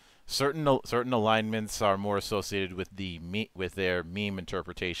 Certain alignments are more associated with their meme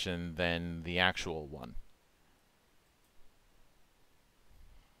interpretation than the actual one.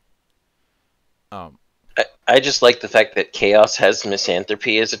 I just like the fact that Chaos has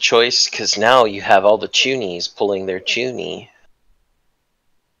Misanthropy as a choice, because now you have all the Chunies pulling their Chuny.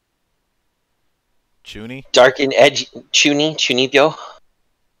 Chuny? Dark and edgy Chunibyo.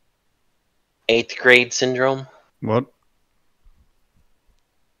 8th grade syndrome. What?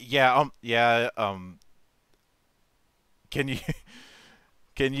 Yeah, can you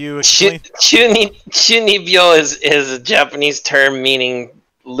explain? Chunibyo is a Japanese term meaning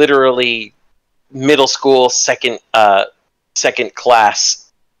literally middle school second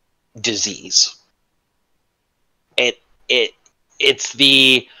class disease. It's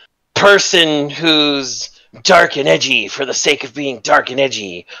the person who's dark and edgy for the sake of being dark and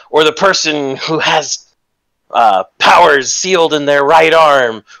edgy, or the person who has powers sealed in their right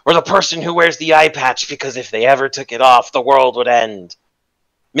arm, or the person who wears the eye patch because if they ever took it off, the world would end.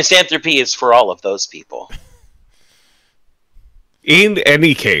 Misanthropy is for all of those people. In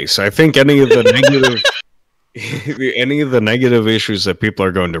any case, I think any of the negative issues that people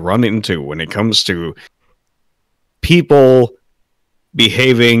are going to run into when it comes to people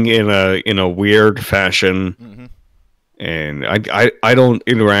behaving in a weird fashion, Mm-hmm. and I don't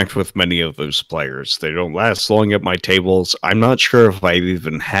interact with many of those players. They don't last long at my tables. I'm not sure if I've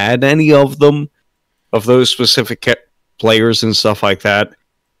even had any of them, of those specific players and stuff like that.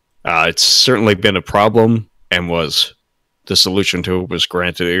 It's certainly been a problem, and the solution to it was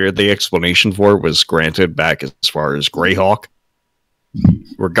granted, or the explanation for it was granted back as far as Greyhawk,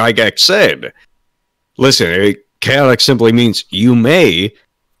 where Gygax said, listen, chaotic simply means you may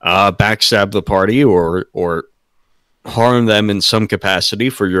backstab the party or harm them in some capacity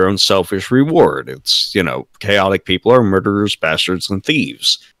for your own selfish reward. It's, chaotic people are murderers, bastards, and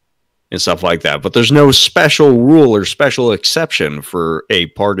thieves, and stuff like that. But there's no special rule or special exception for a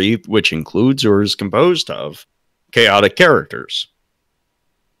party which includes or is composed of chaotic characters.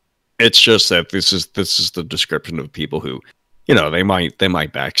 It's just that this is the description of people who, they might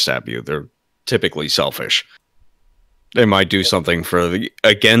backstab you. They're typically selfish. They might do something to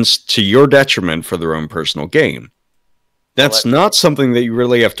your detriment for their own personal gain. That's not something that you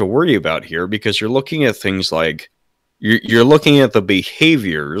really have to worry about here, because you're looking at things like you're looking at the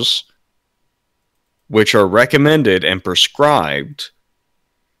behaviors which are recommended and prescribed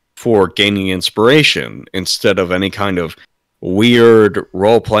for gaining inspiration instead of any kind of weird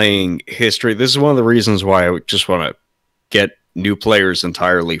role-playing history. This is one of the reasons why I just want to get new players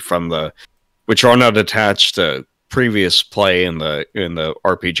entirely which are not attached to previous play in the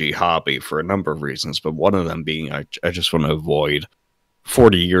RPG hobby for a number of reasons, but one of them being I just want to avoid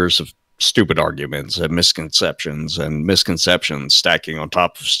 40 years of stupid arguments and misconceptions stacking on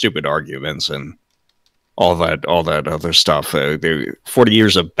top of stupid arguments and all that other stuff. 40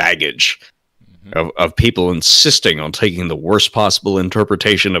 years of baggage of people insisting on taking the worst possible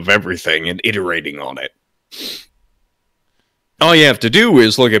interpretation of everything and iterating on it. All you have to do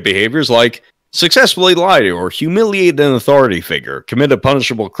is look at behaviors like successfully lie to or humiliate an authority figure, commit a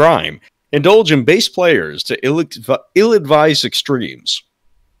punishable crime, indulge in base players to ill-advised extremes.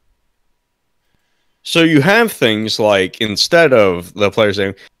 So you have things like, instead of the player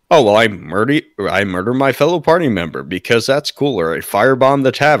saying, oh, well, I murder my fellow party member because that's cool, or I firebomb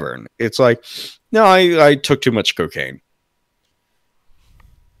the tavern. It's like, no, I took too much cocaine.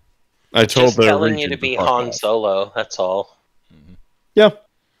 I told just telling you to be Han Solo, that's all. Yeah.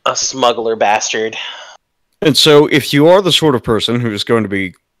 A smuggler bastard. And so if you are the sort of person who's going to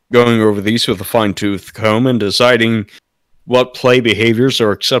be going over these with a fine-tooth comb and deciding what play behaviors are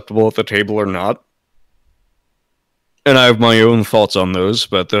acceptable at the table or not, and I have my own thoughts on those,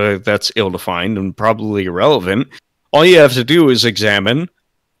 but that's ill-defined and probably irrelevant, all you have to do is examine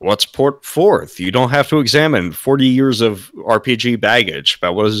what's put forth. You don't have to examine 40 years of RPG baggage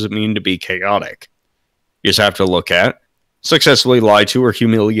about what does it mean to be chaotic. You just have to look at successfully lie to or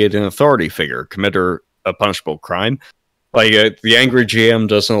humiliate an authority figure, commit a punishable crime. Like the angry GM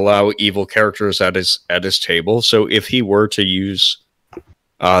doesn't allow evil characters at his table, so if he were to use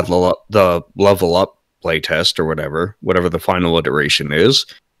the level up playtest or whatever the final iteration is,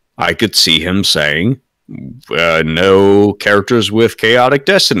 I could see him saying, no characters with chaotic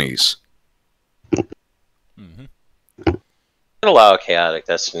destinies. Mm-hmm. Allow chaotic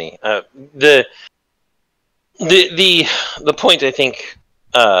destiny. The point I think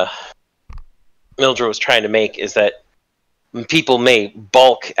Mildred was trying to make is that people may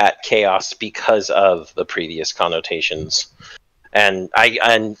balk at chaos because of the previous connotations, and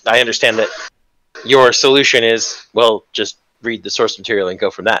I understand that your solution is, well, just read the source material and go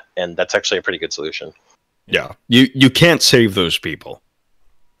from that, and that's actually a pretty good solution. Yeah, you can't save those people.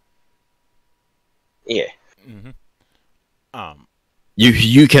 Yeah. Mm-hmm.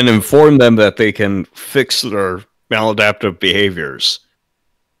 You can inform them that they can fix their maladaptive behaviors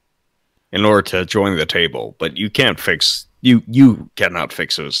in order to join the table, but you can't fix you cannot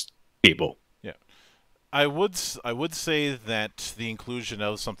fix those people. Yeah, I would say that the inclusion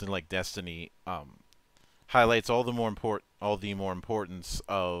of something like Destiny highlights all the more importance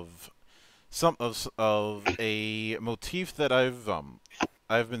of a motif that I've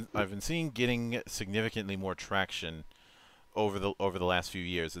been seeing getting significantly more traction over the last few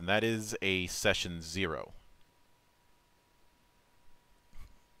years, and that is a session 0.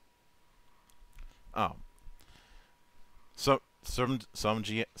 Some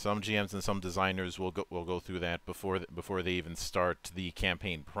GMs and some designers will go through that before they even start the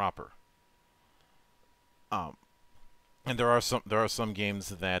campaign proper. And there are some games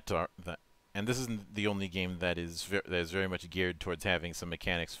that and this isn't the only game that is very much geared towards having some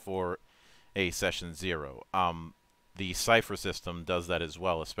mechanics for a session 0. The Cypher system does that as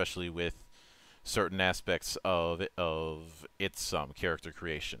well, especially with certain aspects of its character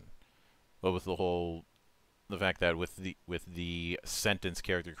creation. But with the fact that with the sentence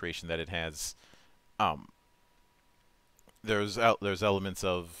character creation that it has, there's elements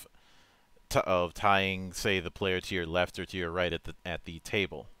of tying, say, the player to your left or to your right at the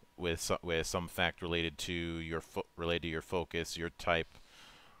table with some fact related to your focus, your type,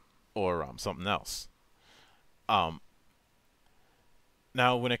 or something else.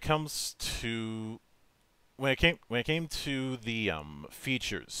 Now, when it came to the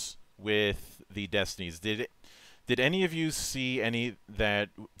features with the Destinies, did any of you see any that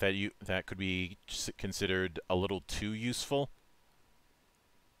could be considered a little too useful?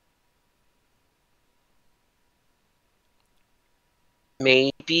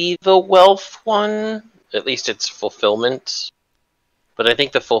 Maybe the wealth one, at least it's fulfillment. But I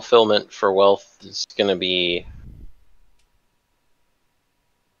think the fulfillment for wealth is going to be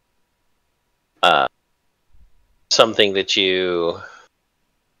something that you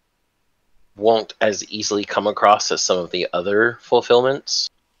won't as easily come across as some of the other fulfillments.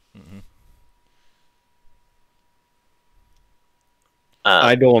 Mm-hmm.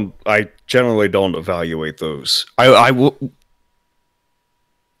 I generally don't evaluate those.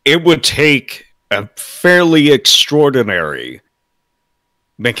 It would take a fairly extraordinary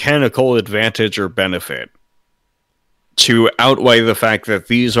mechanical advantage or benefit to outweigh the fact that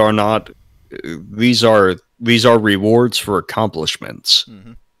these are rewards for accomplishments,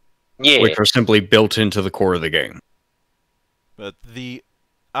 Mm-hmm. Yeah. which are simply built into the core of the game. But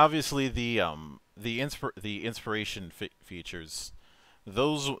obviously the inspiration features,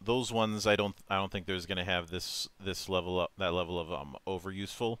 those ones I don't think there's going to have that level of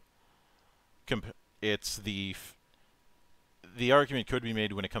overuseful. It's the argument could be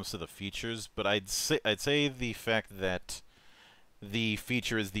made when it comes to the features, but I'd say the fact that the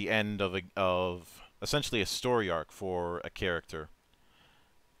feature is the end of essentially a story arc for a character.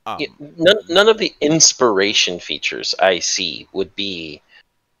 Yeah, none of the inspiration features I see would be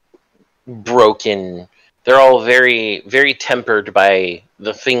broken. They're all very, very tempered by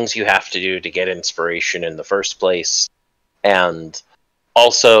the things you have to do to get inspiration in the first place. And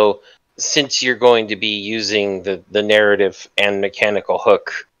also, since you're going to be using the narrative and mechanical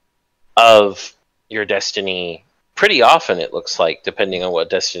hook of your destiny pretty often, it looks like, depending on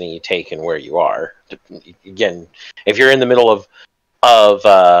what destiny you take and where you are. Again, if you're in the middle of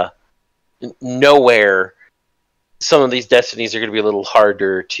nowhere, some of these destinies are going to be a little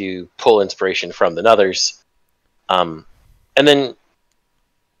harder to pull inspiration from than others. And then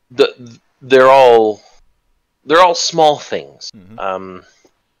they're all small things. Mm-hmm.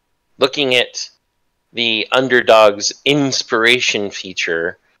 Looking at the underdog's inspiration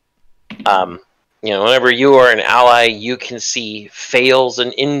feature, whenever you are an ally, you can see fails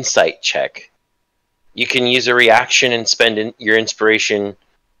an insight check. You can use a reaction and spend your inspiration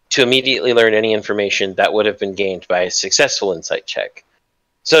to immediately learn any information that would have been gained by a successful insight check.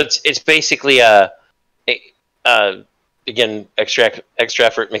 So it's basically a again, extra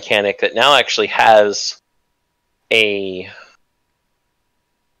effort mechanic that now actually has a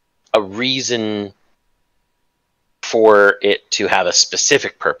reason for it to have a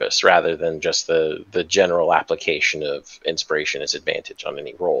specific purpose rather than just the general application of inspiration as advantage on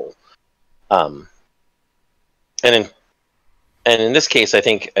any roll. And in this case, I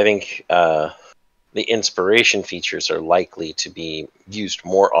think the inspiration features are likely to be used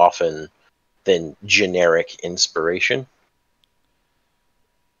more often than generic inspiration.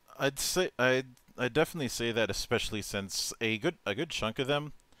 I'd definitely say that, especially since a good chunk of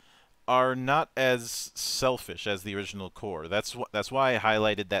them are not as selfish as the original core. That's why I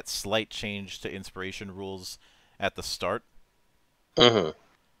highlighted that slight change to inspiration rules at the start. Mm-hmm.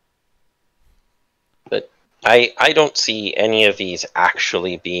 But I don't see any of these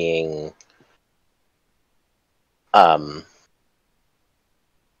actually being I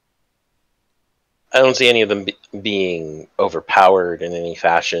don't see any of them being overpowered in any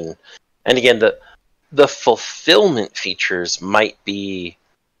fashion. And again, the fulfillment features might be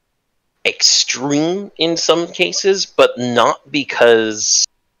extreme in some cases, but not because,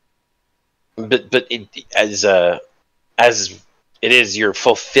 but it, as it is, you're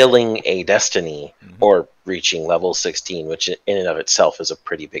fulfilling a destiny or reaching level 16, which in and of itself is a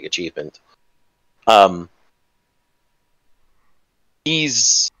pretty big achievement.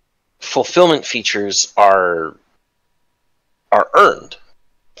 These fulfillment features are earned,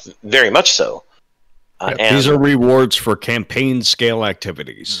 very much so. These are rewards for campaign scale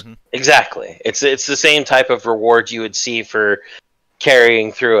activities. Exactly. It's the same type of reward you would see for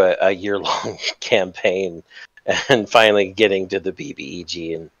carrying through a year-long campaign and finally getting to the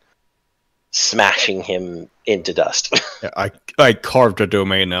BBEG and smashing him into dust. I carved a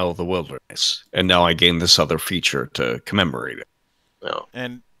domain out of the wilderness, and now I gain this other feature to commemorate it. No.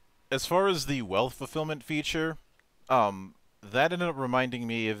 And as far as the wealth fulfillment feature, that ended up reminding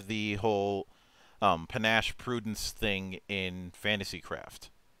me of the whole panache prudence thing in Fantasy Craft.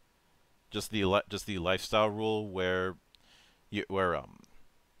 Just the lifestyle rule where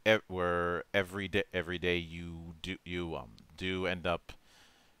every day you do end up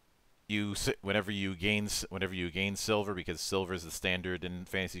whenever you gain silver, because silver is the standard in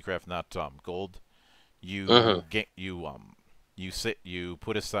Fantasy Craft, not gold. You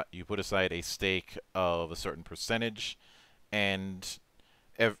put aside a stake of a certain percentage, and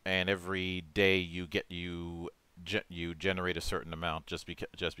every day you generate a certain amount just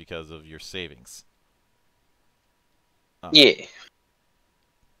because of your savings. Yeah.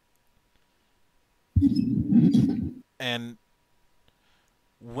 And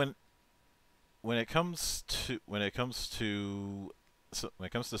when it comes to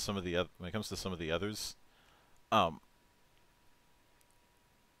some of the others,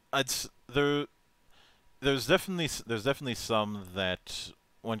 there's definitely some that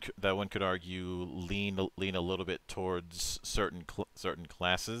one could argue lean a little bit towards certain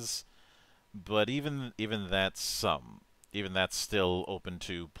classes, but even that's still open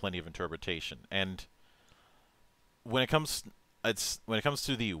to plenty of interpretation. And when it comes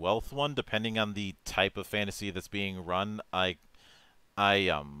to the wealth one, depending on the type of fantasy that's being run, I'd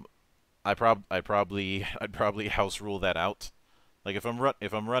probably house rule that out. Like if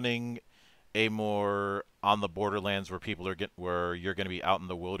I'm running a more on the borderlands where you're going to be out in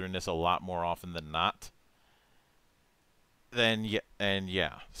the wilderness a lot more often than not, then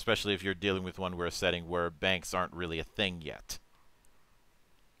yeah, especially if you're dealing with one where a setting where banks aren't really a thing yet.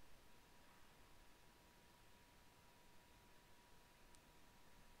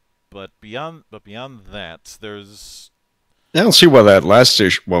 But beyond that, there's... I don't see why that last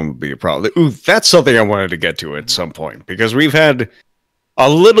one would be a problem. Ooh, that's something I wanted to get to at some point, because we've had a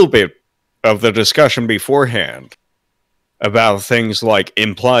little bit of the discussion beforehand about things like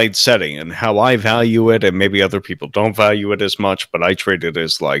implied setting and how I value it, and maybe other people don't value it as much, but I treat it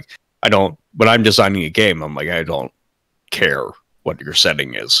as like, when I'm designing a game, I'm like, I don't care what your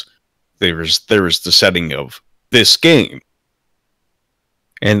setting is. There is the setting of this game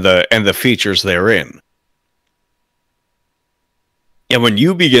and the features therein. And when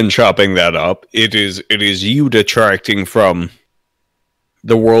you begin chopping that up, it is you detracting from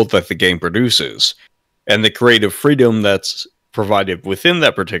the world that the game produces and the creative freedom that's provided within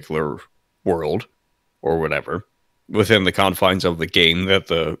that particular world, or whatever, within the confines of the game that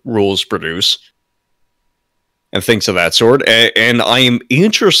the rules produce, and things of that sort. And I am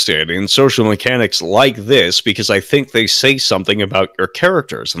interested in social mechanics like this because I think they say something about your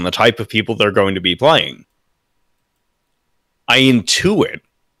characters and the type of people they're going to be playing. I intuit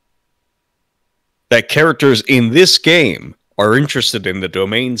that characters in this game are interested in the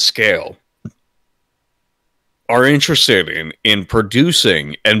domain scale are interested in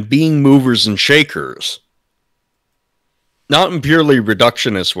producing and being movers and shakers, not in purely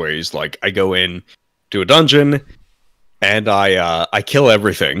reductionist ways, like I go in to a dungeon and I kill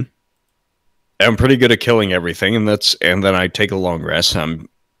everything. I'm pretty good at killing everything, and then I take a long rest. I'm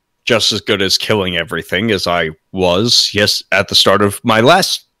just as good as killing everything as I was, yes, at the start of my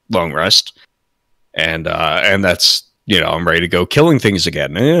last long rest. And that's, I'm ready to go killing things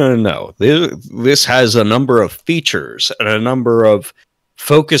again. No. This has a number of features and a number of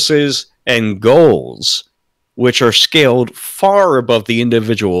focuses and goals which are scaled far above the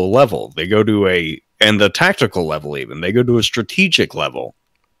individual level. They go to and the tactical level even. They go to a strategic level.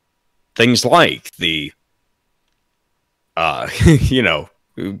 Things like the,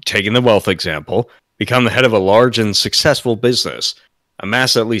 taking the wealth example, become the head of a large and successful business,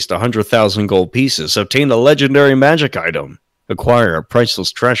 amass at least 100,000 gold pieces, obtain a legendary magic item, acquire a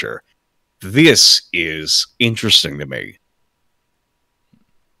priceless treasure. This is interesting to me.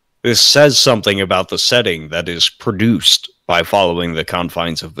 This says something about the setting that is produced by following the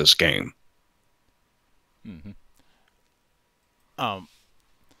confines of this game. Mm-hmm.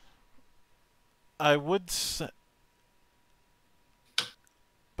 I would say,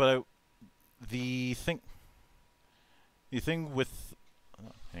 but the thing with,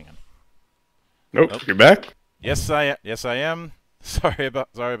 hang on. Nope, you're back. Yes, I am. Sorry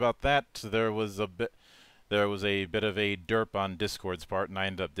about that. There was a bit of a derp on Discord's part, and I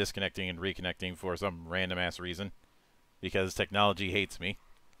ended up disconnecting and reconnecting for some random ass reason, because technology hates me.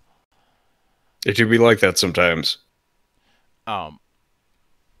 It should be like that sometimes.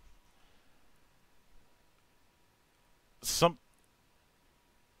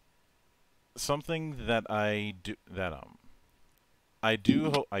 Something that I do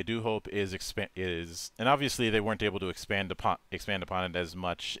hope is, and obviously they weren't able to expand upon it as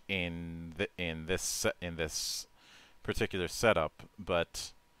much in this particular setup,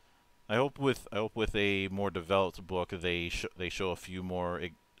 but I hope with a more developed book they show a few more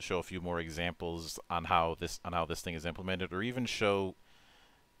examples on how this thing is implemented, or even show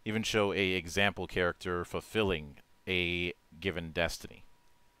a example character fulfilling a given destiny.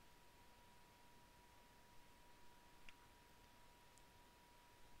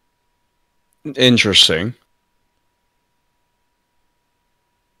 Interesting.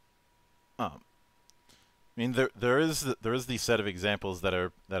 I mean, there is the set of examples that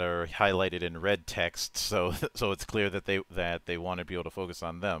are highlighted in red text, so it's clear that they want to be able to focus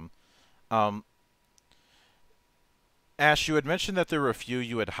on them. Ash, you had mentioned that there were a few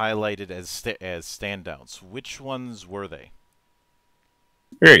you had highlighted as standouts. Which ones were they?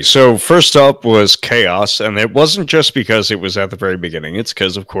 Okay, so first up was Chaos, and it wasn't just because it was at the very beginning. It's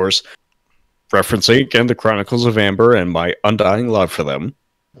because, of course, referencing again the Chronicles of Amber and my undying love for them.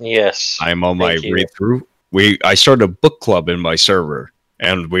 Yes. I'm on my read-through. I started a book club in my server,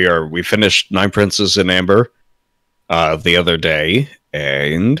 and we finished 9 Princes in Amber the other day,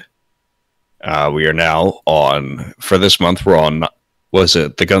 and we are now on, for this month, we're on,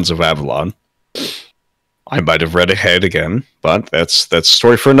 The Guns of Avalon. I might have read ahead again, but that's a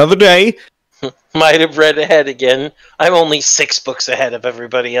story for another day. Might have read ahead again. I'm only 6 books ahead of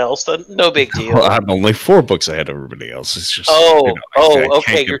everybody else. No big deal. Well, I'm only 4 books ahead of everybody else. It's just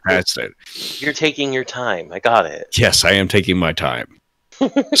okay. You're taking your time. I got it. Yes, I am taking my time.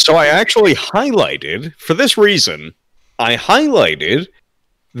 So I actually highlighted, for this reason,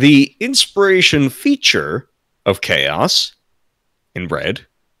 the inspiration feature of Chaos in red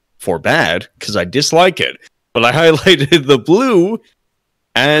for bad, because I dislike it. But I highlighted the blue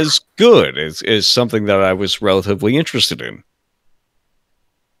as good, is something that I was relatively interested in.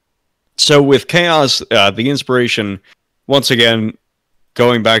 So with Chaos, the inspiration, once again,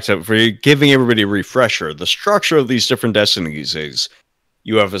 going back to, for giving everybody a refresher, the structure of these different destinies is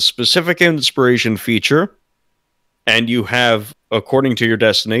you have a specific inspiration feature, and you have, according to your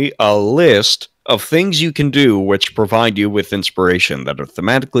destiny, a list of things you can do which provide you with inspiration that are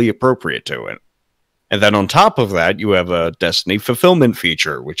thematically appropriate to it. And then on top of that, you have a destiny fulfillment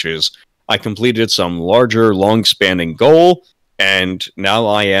feature, which is, I completed some larger, long-spanning goal, and now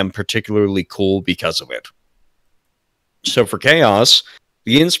I am particularly cool because of it. So for Chaos,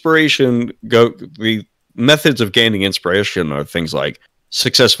 the methods of gaining inspiration are things like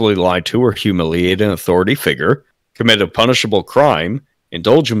successfully lie to or humiliate an authority figure, commit a punishable crime,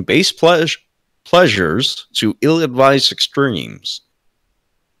 indulge in base pleasures to ill-advised extremes.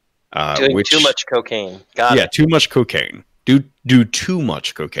 Doing too much cocaine. Got it. Too much cocaine. Do too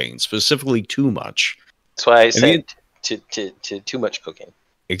much cocaine, specifically too much. That's why I said to too much cocaine.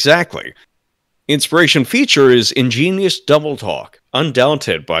 Exactly. Inspiration feature is ingenious double talk.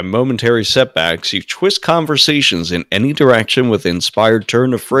 Undaunted by momentary setbacks, you twist conversations in any direction with inspired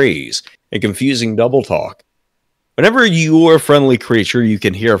turn of phrase and confusing double talk. Whenever you or a friendly creature you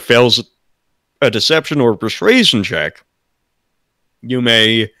can hear fails a deception or persuasion check, you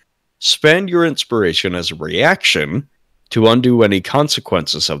may spend your inspiration as a reaction to undo any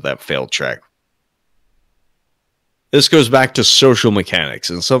consequences of that failed check. This goes back to social mechanics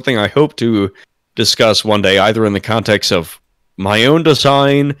and something I hope to discuss one day, either in the context of my own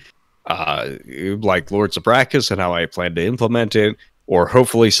design, like Lords of Brachus and how I plan to implement it, or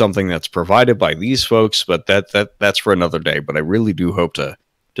hopefully something that's provided by these folks, but that's for another day. But I really do hope to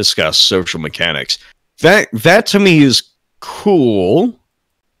discuss social mechanics. That to me is cool,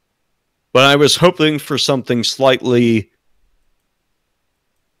 but I was hoping for something slightly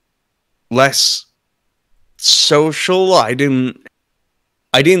less social. I didn't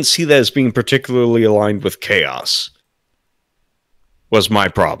see that as being particularly aligned with chaos. Was my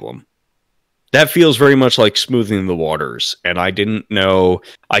problem. That feels very much like smoothing the waters, and I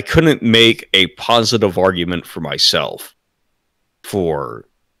couldn't make a positive argument for myself for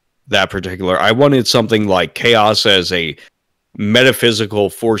that particular. I wanted something like chaos as a metaphysical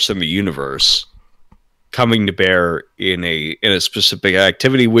force in the universe coming to bear in a specific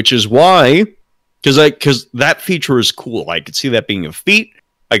activity, which is why, because that feature is cool. I could see that being a feat.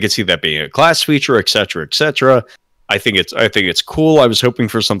 I could see that being a class feature, etc., etc. I think it's cool. I was hoping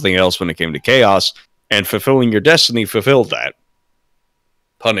for something else when it came to chaos, and fulfilling your destiny fulfilled that.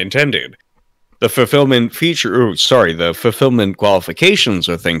 Pun intended. The fulfillment qualifications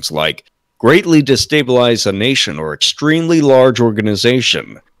are things like greatly destabilize a nation or extremely large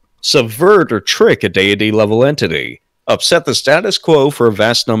organization, subvert or trick a deity-level entity, upset the status quo for a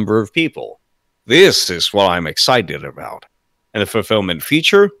vast number of people. This is what I'm excited about. And the fulfillment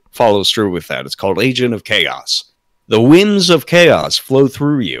feature follows through with that. It's called Agent of Chaos. The winds of chaos flow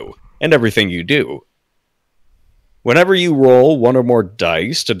through you and everything you do. Whenever you roll one or more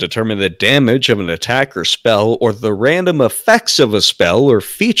dice to determine the damage of an attack or spell, or the random effects of a spell or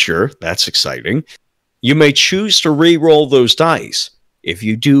feature, that's exciting, you may choose to re-roll those dice. If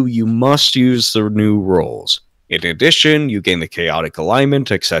you do, you must use the new rolls. In addition, you gain the chaotic alignment,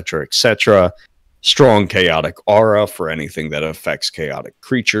 etc., etc., strong chaotic aura for anything that affects chaotic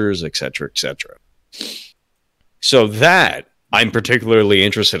creatures, etc., etc. So that I'm particularly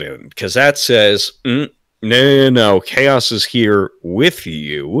interested in, because that says, no, chaos is here with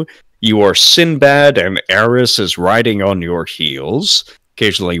you. You are Sinbad, and Eris is riding on your heels,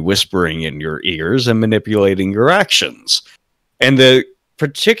 occasionally whispering in your ears and manipulating your actions. And the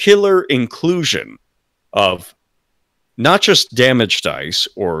particular inclusion of not just damage dice,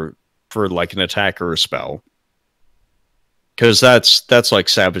 or for like an attack or a spell, because that's like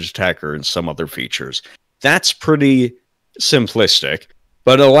Savage Attacker and some other features. That's pretty simplistic,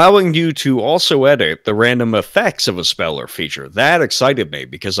 but allowing you to also edit the random effects of a spell or feature, that excited me,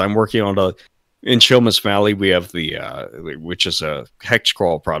 because I'm working on in Shomas Valley, we have which is a hex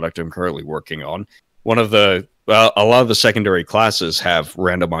crawl product I'm currently working on. A lot of the secondary classes have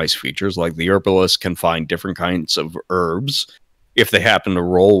randomized features, like the herbalist can find different kinds of herbs if they happen to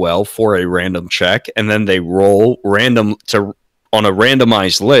roll well for a random check, and then they roll on a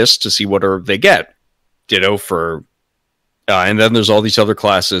randomized list to see what herb they get. Ditto for, and then there's all these other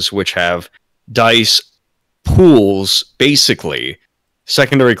classes which have dice pools, basically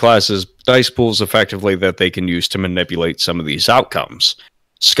secondary classes, dice pools effectively that they can use to manipulate some of these outcomes.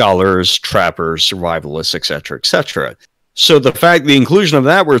 Scholars, trappers, survivalists, etc., etc. So the inclusion of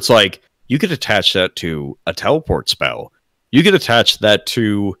that, where it's like, you could attach that to a teleport spell. You could attach that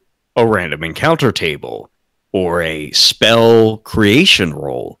to a random encounter table or a spell creation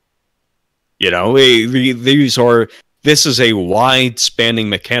roll. This is a wide-spanning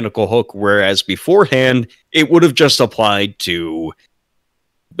mechanical hook, whereas beforehand, it would have just applied to,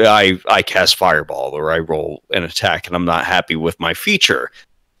 I cast Fireball, or I roll an attack, and I'm not happy with my feature.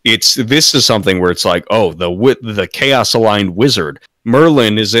 This is something where it's like, oh, the Chaos-aligned wizard,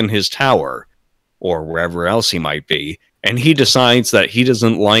 Merlin is in his tower, or wherever else he might be, and he decides that he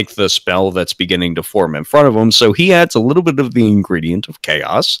doesn't like the spell that's beginning to form in front of him, so he adds a little bit of the ingredient of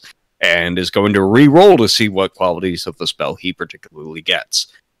chaos, and is going to re-roll to see what qualities of the spell he particularly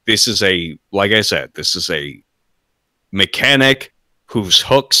gets. This is like I said, this is a mechanic whose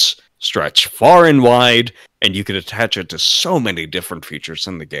hooks stretch far and wide, and you can attach it to so many different features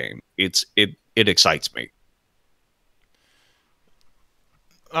in the game. It excites me.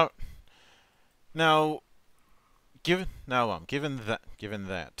 Given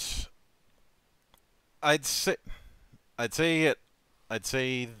that, I'd say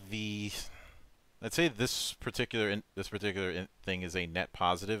I'd say this particular thing is a net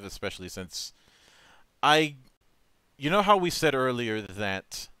positive, especially since you know how we said earlier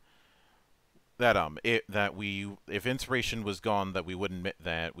that if inspiration was gone, that we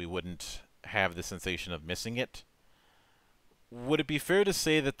wouldn't have the sensation of missing it. Would it be fair to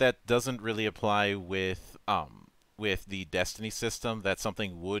say that that doesn't really apply with the Destiny system? That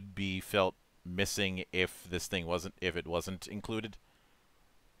something would be felt missing if it wasn't included?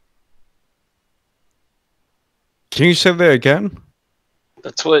 Can you say that again?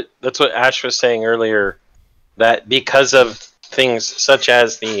 That's what Ash was saying earlier. That because of things such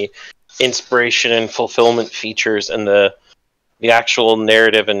as the inspiration and fulfillment features and the actual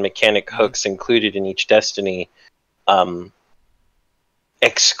narrative and mechanic hooks included in each Destiny,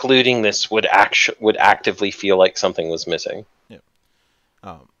 excluding this would actively feel like something was missing. Yeah.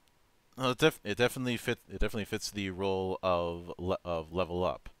 Well, it definitely fits the role of level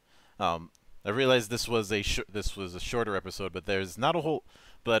up. I realize this was a shorter episode, but there's not a whole.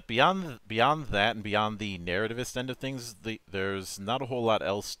 But beyond that and beyond the narrativist end of things, there's not a whole lot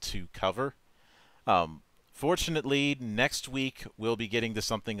else to cover. Fortunately, next week we'll be getting to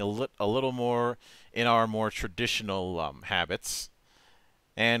something a little more in our more traditional habits,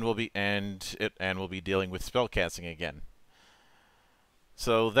 and we'll be dealing with spellcasting again.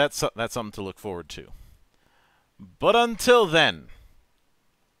 So that's something to look forward to. But until then,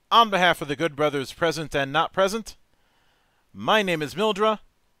 on behalf of the good brothers present and not present, my name is Mildra.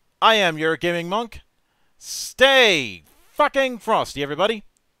 I am your gaming monk. Stay fucking frosty, everybody.